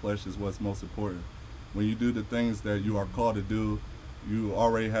your own flesh is what's most important. when you do the things that you are called to do, you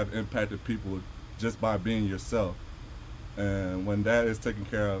already have impacted people just by being yourself. And when that is taken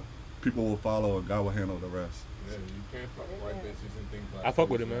care of, people will follow and God will handle the rest. Yeah, you can't fuck white bitches and things like that. I fuck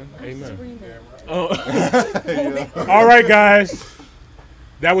with it, man. Amen. Yeah, right. All right, guys.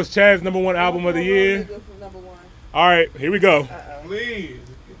 That was Chad's #1 album of the year. All right, here we go. Please.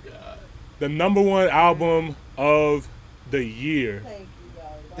 The #1 album of the year.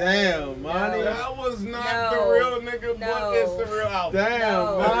 Damn, Monty. That was not the real nigga, but it's the real album.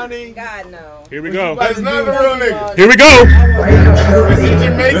 Damn, Monty. God, no. Here we go. That's not the real nigga. Here we go. Is he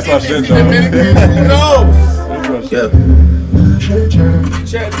Jamaican? Is he Dominican? Who knows? Yeah.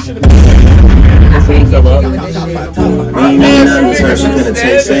 Chad, this should've We ain't even nothing turn, she finna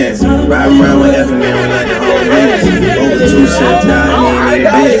take sands. Riding around with F and man, we like the whole race. Over 2 cents, now he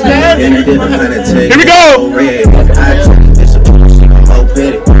ain't need a bed. Then I did the kind of take. Here we go! Red. I took this approach, she gon' go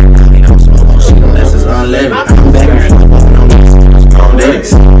petty. We don't smoke on shit unless it's unleaded. I'm back and forth on this.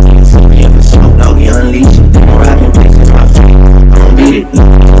 See me in the smoke, doggy, unleash it. I'm rockin' places, my feet. Gon' beat it.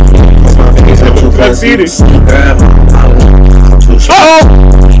 My face, I'm too close. Girl, I'm too short.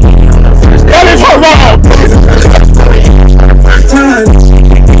 That is so wrong. I'm not done.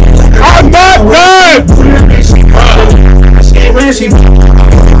 I ain't gonna lie.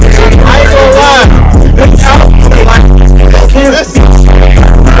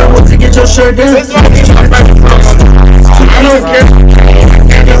 To get your shirt down. I don't care.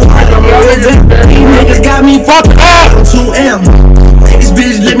 These niggas got me fucked up. 2M. This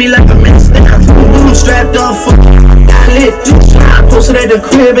bitch lit me like a mess down. I'm strapped off. Got lit. Posted at the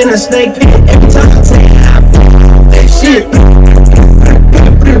crib in a snake pit. Every time I take it out, that shit.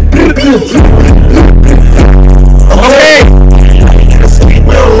 Okay.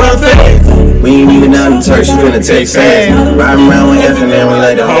 We ain't even out in Turk, she finna take sands. Riding around with F and man, we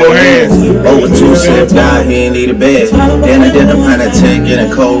like the whole hands. Over 2 cents, die, he ain't need a bed. Then I did the pint of tech in a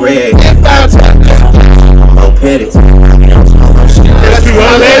cold red. I'm petty.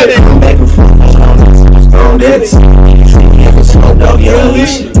 I'm back and forth on this. Smoke dog, you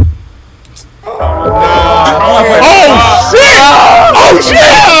unleash it. Oh shit! Oh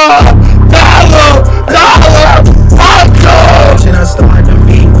shit! Dollar! Should I start to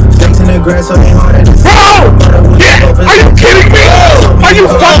beat? Stakes in the grass, so they harder to see. Bro! Yeah! Are you kidding me? Are you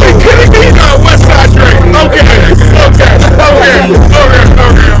fucking kidding me? West Side Drake. Okay.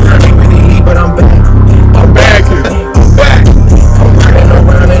 But I'm back. I'm back. I'm riding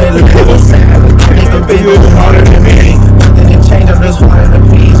around in a little savage. Even big harder than me. Nothing to change, I'm just harder than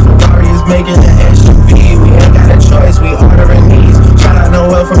peace. Ferrari is making the SUV. We ain't got a choice, we ordering these. Shout out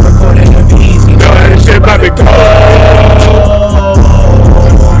Noel from recording the V's. You know that shit about to go.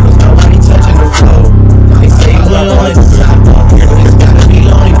 Nobody touching the flow. They say you will on the top. It's gotta be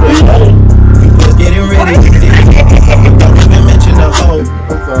lonely, bro. We was getting ready. Don't even mention the hoe.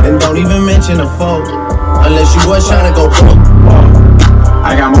 And don't even mention the foe. Unless you was trying to go broke.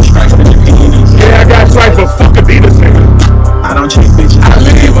 I got more strikes than the Adidas. Yeah, I got strikes for fucking Adidas, nigga. I don't chase bitches, I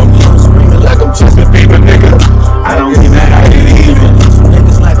leave them. I'm screaming like I'm Justin Bieber, nigga. I don't get mad, I get even.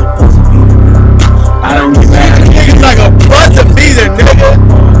 Niggas like a buzzer beater. I don't get mad, Niggas like a buzzer beater, nigga.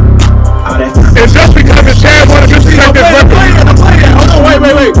 It's just because it's Chad wanted to disrespect this record. Hold on,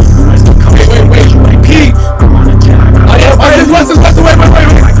 wait. Pete. Listen, wait.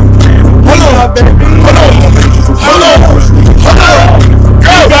 Hold on.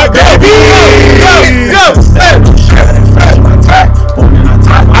 Go, baby. Go.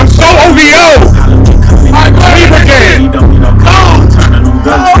 I'm so OVO. Leave again.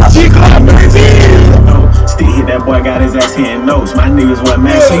 Still hit that boy, got his ass hitting notes. My niggas what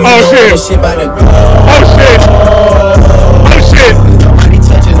man, so you Oh shit. Nobody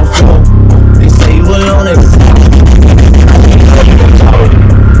touching the floor. They say you alone at the top. You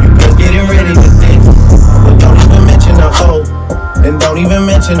just getting ready to think. But don't even mention the hoe. And don't even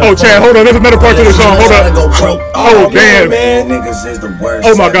mention the Chad, hold on. There's another part to the song. Hold up. Oh, damn. Man, niggas is the worst.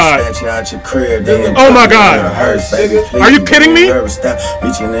 Oh, my God. Oh, my God. Are you kidding me?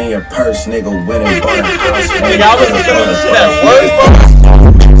 Reaching in your purse, nigga, winning, bought a house. Y'all wasn't feeling the shit at work,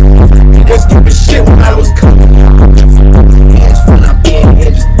 That stupid shit when I was coming. Hands full of being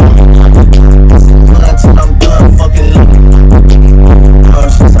hit, just until I'm done fucking looking. Oh,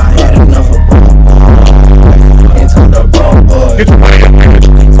 since I had enough of into the broke boys. Get your money up, nigga.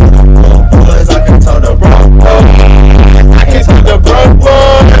 Boys, I can tell the broke boys. I can tell the broke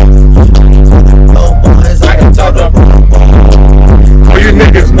boys. Oh, boys, I can tell the broke boys. All you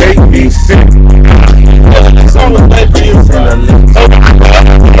niggas make me sick. It's always late for you, bro.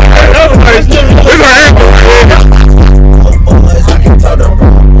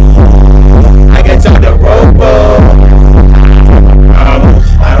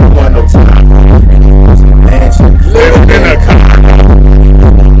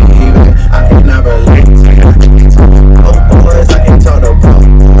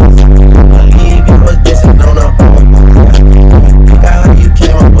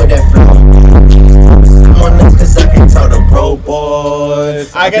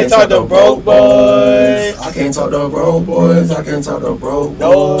 boys. I can't talk to broke boys. I can't talk to broke boys. I can't talk to broke boys.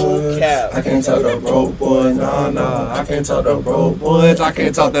 No cap. I can't talk to broke boys. Nah. I can't talk to broke boys. I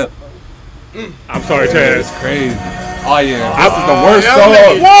can't talk to. I'm sorry, Chad. It's crazy. Oh yeah, this is the worst song.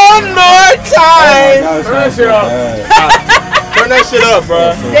 One more time. Turn that shit up. Turn that shit up,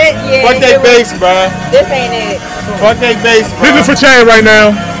 bro. Yeah, Fuck that bass, bro. This ain't it. Fuck that bass, bro. This is for Chad right now.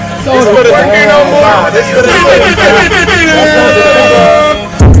 This for the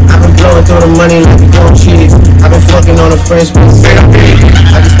I've been blowing through the money like a gold cheese. I've been fucking on a French bitch.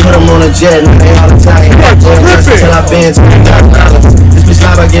 I just put them on a jet and they all Italian. Till I've been to $1,000. This bitch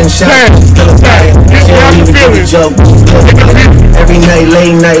live by getting shot. She's still Italian. She don't even get the joke. Every night,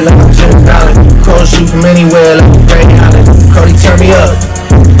 late night, like I'm Jim Fallon. Crow shoot from anywhere like a Grey Island. Cody, turn me up.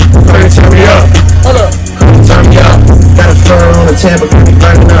 Cody, turn me up. Hold up. Cody, turn me up. Got a fur on the Tampa, Cody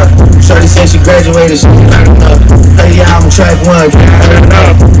burning up. Shorty said she graduated, she learning up. Play the album track 1, turn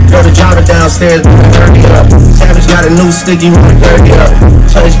up. Go to driver downstairs, turn me up. Savage got a new sticky, wanna dirty up.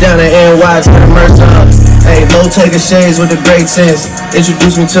 Touchdown at NY, turn the Mercer up. Hey, low taker shades with the great sense.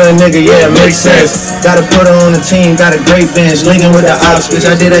 Introduce me to a nigga, yeah, it makes sense. Gotta put her on the team, got a great bench. Linking with the ops, bitch,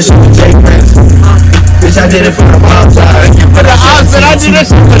 I did that shit with Jake Prince. Bitch, I did it for the pop ties. For the ops, and I did that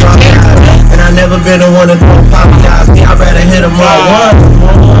shit for the and I never been the one to do pop ties. Me, I'd rather hit them all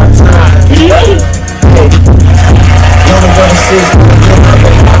one more time. Hey, only go to 6.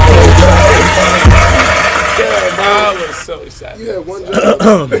 I was so excited. You had one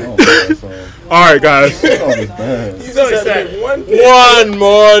job. All right, guys. So excited. One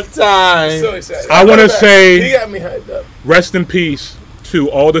more time. So excited. I want to say, He got me hyped up. rest in peace to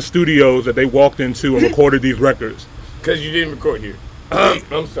all the studios that they walked into and recorded these records. Because you didn't record here.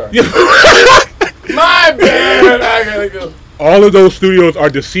 I'm sorry. My bad. I gotta go. All of those studios are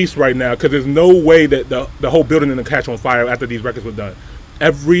deceased right now because there's no way that the whole building didn't catch on fire after these records were done.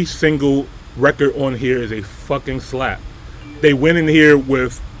 Every single record on here is a fucking slap. They went in here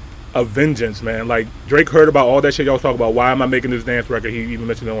with a vengeance, man. Like, Drake heard about all that shit y'all was talking about. Why am I making this dance record? He even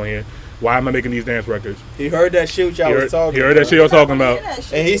mentioned it on here. Why am I making these dance records? He heard that shit y'all was talking about. He heard that shit y'all was talking about.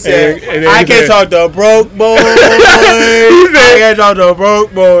 And he said, and I can't talk to a broke boy. I can't talk to a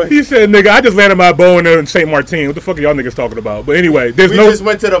broke boy. He said, nigga, I just landed my bow in there in St. Martin. What the fuck are y'all niggas talking about? But anyway, We just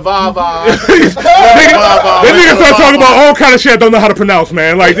went to the Vava. They niggas start talking about all kind of shit I don't know how to pronounce,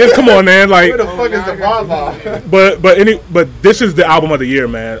 man. Like, come on, man. Like, Where the fuck is the Vava? but this is the album of the year,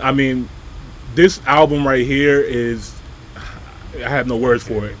 man. I mean, this album right here is, I have no words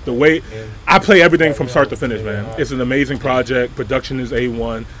for it. The way I play everything from start to finish, man. It's an amazing project. Production is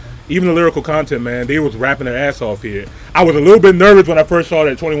A1. Even the lyrical content, man. They was rapping their ass off here. I was a little bit nervous when I first saw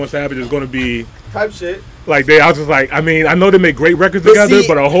that 21 Savage was going to be Type shit. like I was just like, I mean, I know they make great records together,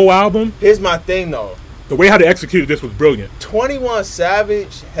 but a whole album. Here's my thing though. The way how they executed this was brilliant. 21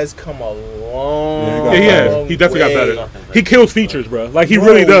 Savage has come a long Yeah, he has. He definitely got better. He kills features, bro. Like, he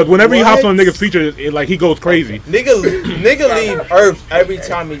really does. Whenever he hops on a nigga's feature, like, he goes crazy. Nigga leave Earth every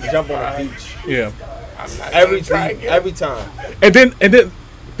time he jump on a beach. Yeah. Every time. And then,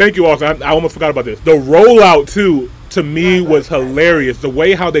 thank you, Austin. I almost forgot about this. The rollout too, to me, was hilarious. The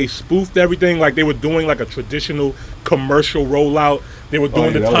way how they spoofed everything, like they were doing like a traditional commercial rollout. They were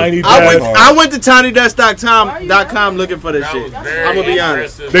doing the Tiny Desk. I went to tinydesk.com looking for this shit. I'm gonna be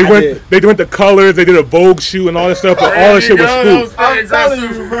honest. They went the colors. They did a Vogue shoot and all that stuff, but all that shit was spoofed. I'm telling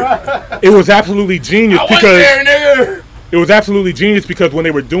you, bro. It was absolutely genius because it was absolutely genius because when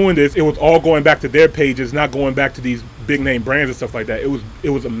they were doing this, it was all going back to their pages, not going back to these big name brands and stuff like that. It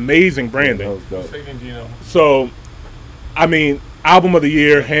was amazing branding. So, I mean, album of the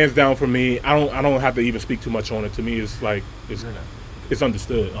year, hands down for me. I don't have to even speak too much on it. To me, it's like it's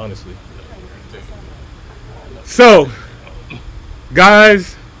understood, honestly. So,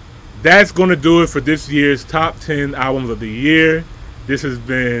 guys, that's gonna do it for this year's top 10 albums of the year. This has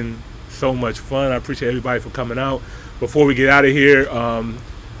been so much fun. I appreciate everybody for coming out. Before we get out of here,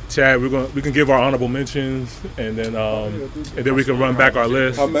 Chad, we can give our honorable mentions and then we can run back our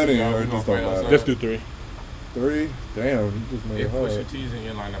list. How many? Or just don't matter? Let's do 3. 3? Damn, you just made it If hard. Pusha T's in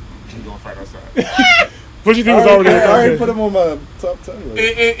your lineup, you gonna fight outside. Pusha T was already in the top 10. I already put him on my top 10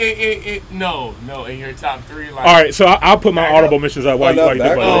 list. No, in your top 3. Like, all right, so I'll put my honorable mentions out while you think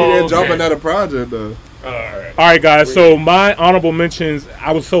about it. He didn't jump another project though. All right, guys. So my honorable mentions,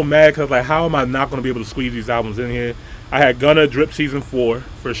 I was so mad because like, how am I not going to be able to squeeze these albums in here? I had Gunna Drip Season 4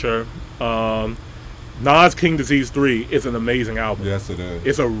 for sure. Nas King Disease 3 is an amazing album. Yes, it is.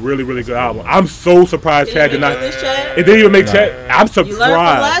 It's a really, really good album. I'm so surprised Chad did not. It It didn't even make Chad. I'm surprised. You learned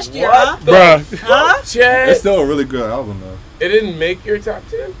from last year, huh? Bruh. Huh? It's still a really good album though. It didn't make your top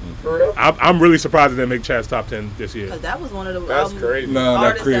 10? For real? I'm really surprised it didn't make Chad's top 10 this year. Because that was one of the That's crazy. No,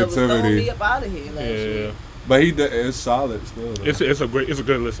 that artists that was throwing creativity. me up out of here last year. But it's solid still. Though. It's a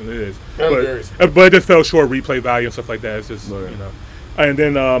good listen. It is, Very but it just fell short replay value and stuff like that. It's just you know. And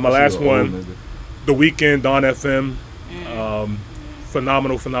then my last one, The Weeknd, Dawn FM,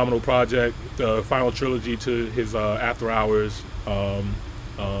 phenomenal project. The final trilogy to his After Hours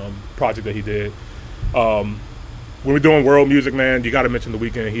project that he did. When we're doing world music, man, you got to mention The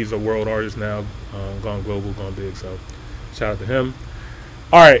Weeknd. He's a world artist now, gone global, gone big. So shout out to him.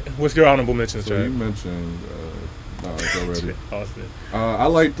 All right, what's your honorable mentions, Chad? So you mentioned already. Austin. I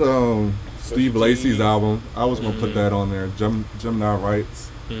liked Steve Lacy's album. I was gonna put that on there. Gemini Rights.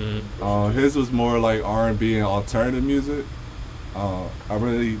 His was more like R&B and alternative music. I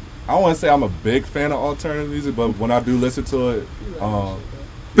don't want to say I'm a big fan of alternative music, but when I do listen to it,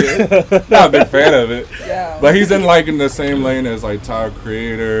 not a big fan of it. Yeah. But he's in like in the same lane as like Tyler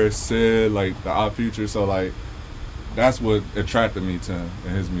Creator, Sid, like the Odd Future. So like that's what attracted me to him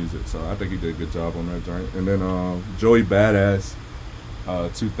and his music. So I think he did a good job on that joint. And then Joey Badass,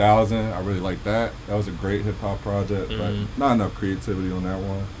 2000. I really like that. That was a great hip hop project, but not enough creativity on that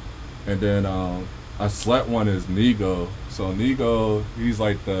one. And then a slept one is Nigo. So Nigo, he's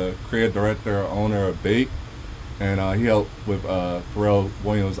like the creative director, owner of Bake, and he helped with Pharrell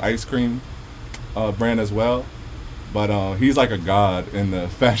Williams ice cream brand as well. But he's like a god in the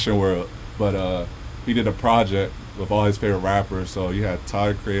fashion world. But he did a project with all his favorite rappers. So you had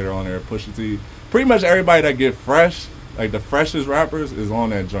Tyler Creator on there, Pusha T. Pretty much everybody that get fresh, like the freshest rappers, is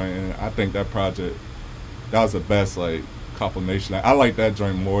on that joint. And I think that project, that was the best like compilation. I like that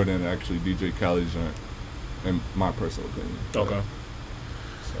joint more than actually DJ Khaled's joint, in my personal opinion. Okay.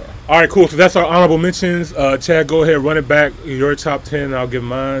 All right, cool. So that's our honorable mentions. Chad, go ahead, run it back. Your top 10, I'll give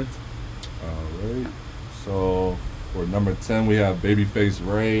mine. All right. So for number 10, we have Babyface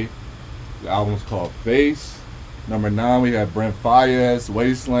Ray. The album's called Face. Number 9, we have Brent Faiyaz,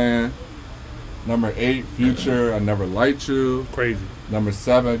 Wasteland. Number 8, Future, I Never Liked You. Crazy. Number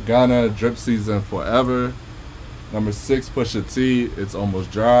 7, Gunna, Drip Season Forever. Number 6, Pusha T, It's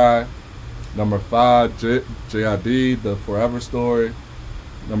Almost Dry. Number 5, J.I.D., The Forever Story.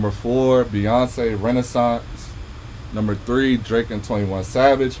 Number 4, Beyonce, Renaissance. Number 3, Drake and 21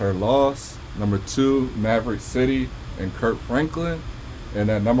 Savage, Her Loss. Number 2, Maverick City and Kirk Franklin. And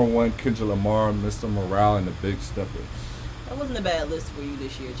at number 1, Kendrick Lamar, Mr. Morale, and the Big Steppers. That wasn't a bad list for you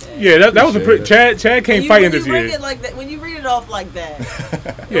this year, Chad. Yeah, that was a pretty. Chad came fighting this year. It like that, when you read it off like that,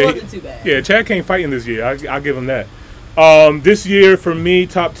 it wasn't too bad. Yeah, Chad came fighting this year. I'll give him that. This year for me,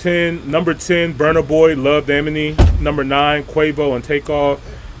 top 10. Number 10, Burna Boy, Love Damini. Number 9, Quavo and Takeoff,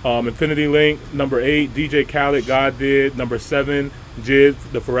 Infinity Link. Number 8, DJ Khaled, God Did. Number 7, Jid,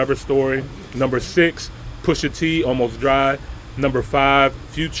 The Forever Story. Number 6, Pusha T, Almost Dry. Number 5,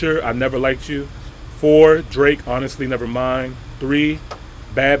 Future, I Never Liked You. 4, Drake, Honestly Nevermind. 3,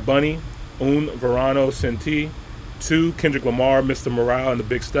 Bad Bunny, Un Verano Senti. 2, Kendrick Lamar, Mr. Morale and the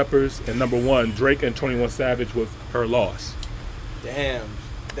Big Steppers. And number 1, Drake and 21 Savage with Her Loss. Damn,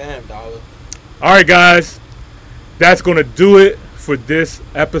 dollar. All right, guys, that's gonna do it for this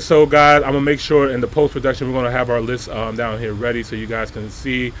episode, guys. I'm gonna make sure in the post-production we're gonna have our list down here ready so you guys can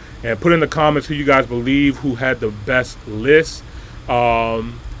see, and put in the comments who you guys believe who had the best list.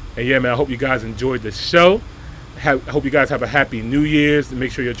 And yeah, man, I hope you guys enjoyed the show. Hope you guys have a happy New Year's, and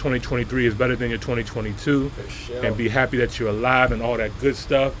make sure your 2023 is better than your 2022. For sure. And be happy that you're alive and all that good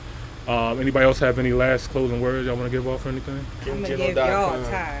stuff. Anybody else have any last closing words y'all want to give off or anything? I'm gonna give y'all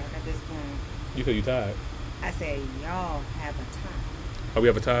tired at this point. You said you tired. I said y'all have a tie. Oh, we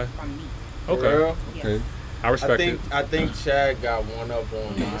have a tie? From me. Okay. Girl? Okay. I respect it. I think Chad got one up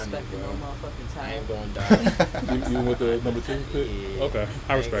on mine. I ain't gonna die. You went the number 2 pick? Yeah. Okay.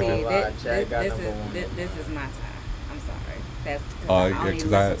 I respect it. This is my tie. I'm sorry. That's because I don't even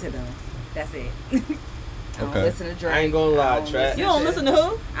listen to them. That's it. I don't listen to Drake. I ain't gonna lie, Chad. You don't listen to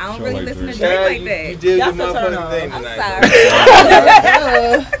who? I don't really listen to Drake like that. You did your motherfucking thing I'm tonight.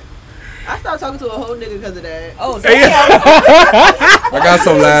 sorry. I started talking to a whole nigga because of that. Oh, I got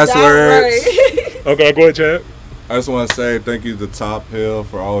some last words. Okay, go ahead, Chad. I just want to say thank you to Top Hill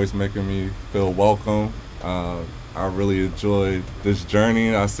for always making me feel welcome. I really enjoyed this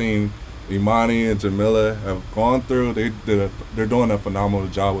journey. I've seen Imani and Jamila have gone through. They're doing a phenomenal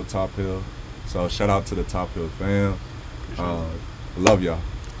job with Top Hill. So shout out to the Top Hill fam. Love y'all.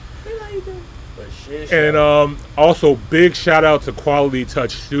 And also big shout out to Quality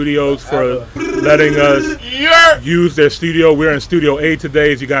Touch Studios for letting us use their studio. We're in Studio A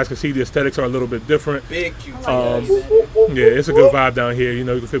today. As you guys can see, the aesthetics are a little bit different. Big cute. Yeah, it's a good vibe down here. You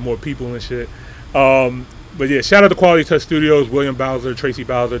know, you can fit more people and shit. But yeah, shout out to Quality Touch Studios, William Bowser, Tracy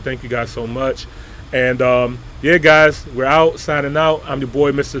Bowser. Thank you guys so much. And yeah, guys, we're out, signing out. I'm your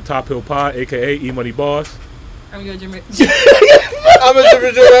boy, Mr. Top Hill Pod, aka E Money Boss. I'm your Jimmy. I'm a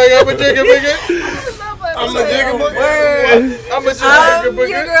jigger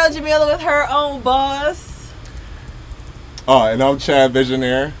your girl Jamila with her own boss. Oh, and I'm Chad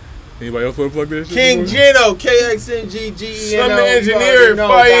Visionaire. Anybody else want to plug this? King Gino, KXNGGENO. Slumber Engineer,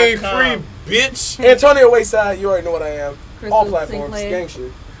 Fire Free, bitch. Antonio Wayside, you already know what I am. Crystal All platforms, Sinclair. gang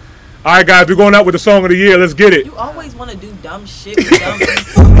shit. All right, guys, we're going out with the song of the year. Let's get it. You always want to do dumb shit with dumb people.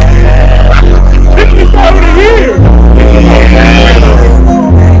 Song of the year.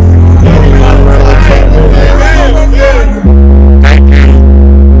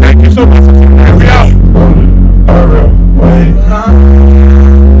 Thank you so much. We out.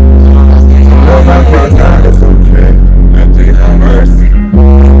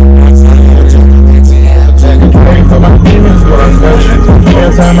 For my demons, what I'm touching.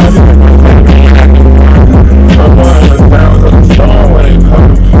 Every time I see my family, I'm one of the pounds of the storm when it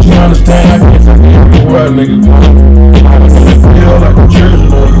comes. You understand, I can't tell you the world, nigga. I feel like a church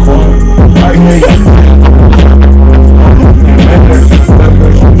boy, I hear you. Man, there's some stuff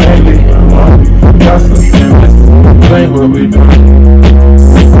that you can't leave alone. Gossip and this ain't what we doing.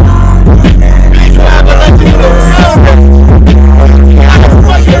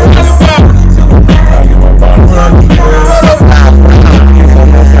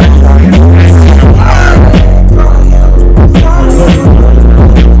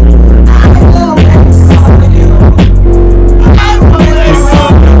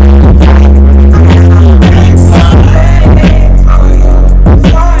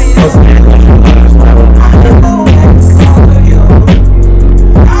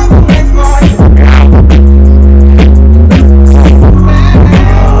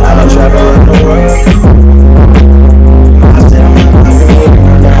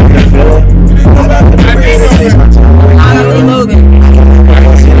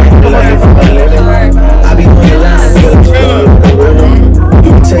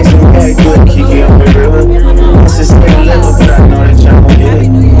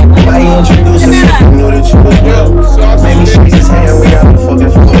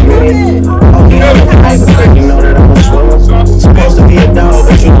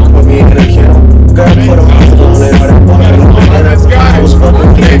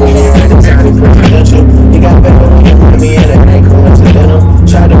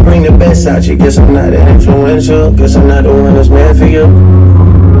 Guess I'm not that influential. Guess I'm not the one that's meant for you.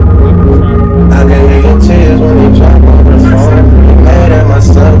 I can hear your tears when you drop on the phone. You mad at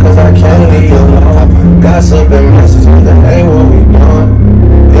myself cause I can't leave you alone. Gossip and messages, that ain't what we doing.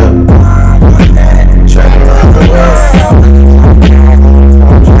 Yeah. Trapping around the world.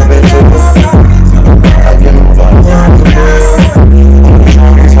 I'm trapping you. I get my body around the world.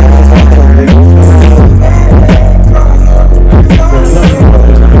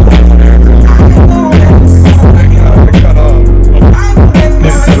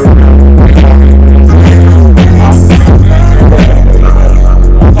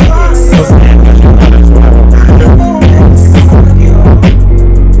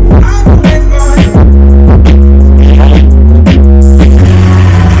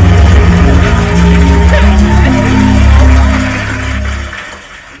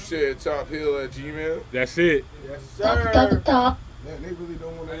 That's it. Yes, sir. Man, they really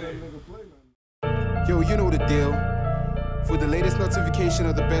don't want to let a nigga play nothing. Yo, you know the deal. For the latest notification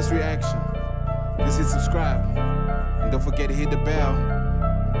of the best reaction, just hit subscribe. And don't forget to hit the bell.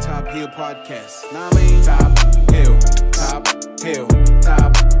 Top Hill Podcast. Nah, I mean, Top Hill, Top Hill,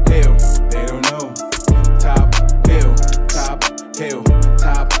 Top Hill. They don't know. Top Hill, Top Hill,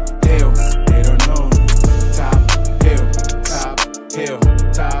 Top Hill. They don't know. Top Hill, Top Hill,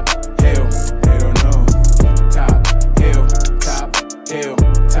 Top Hill. They don't know. Top Hill, Top Hill,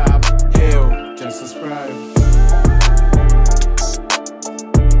 Top Hill. Just subscribe.